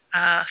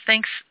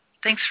thanks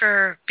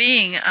for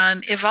being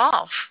on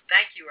Evolve.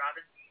 Thank you,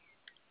 Robin.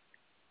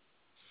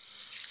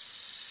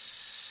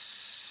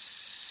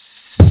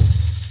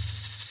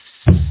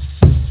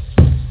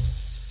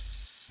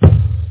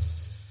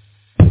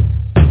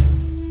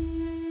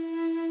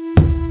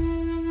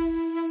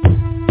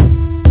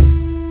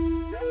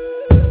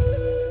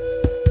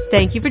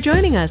 Thank you for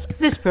joining us.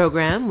 This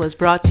program was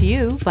brought to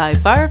you by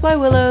Firefly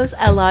Willows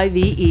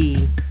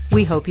LIVE.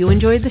 We hope you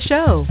enjoyed the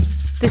show.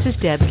 This is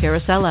Deb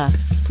Carosella.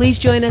 Please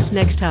join us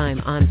next time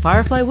on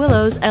Firefly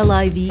Willows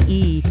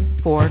LIVE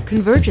for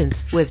Convergence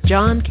with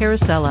John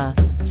Carosella,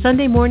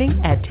 Sunday morning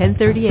at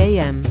 10:30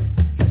 a.m.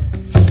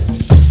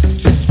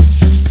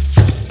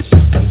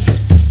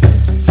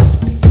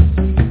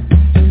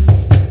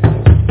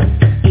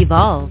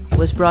 Evolve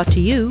was brought to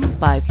you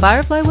by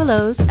Firefly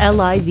Willows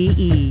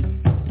LIVE.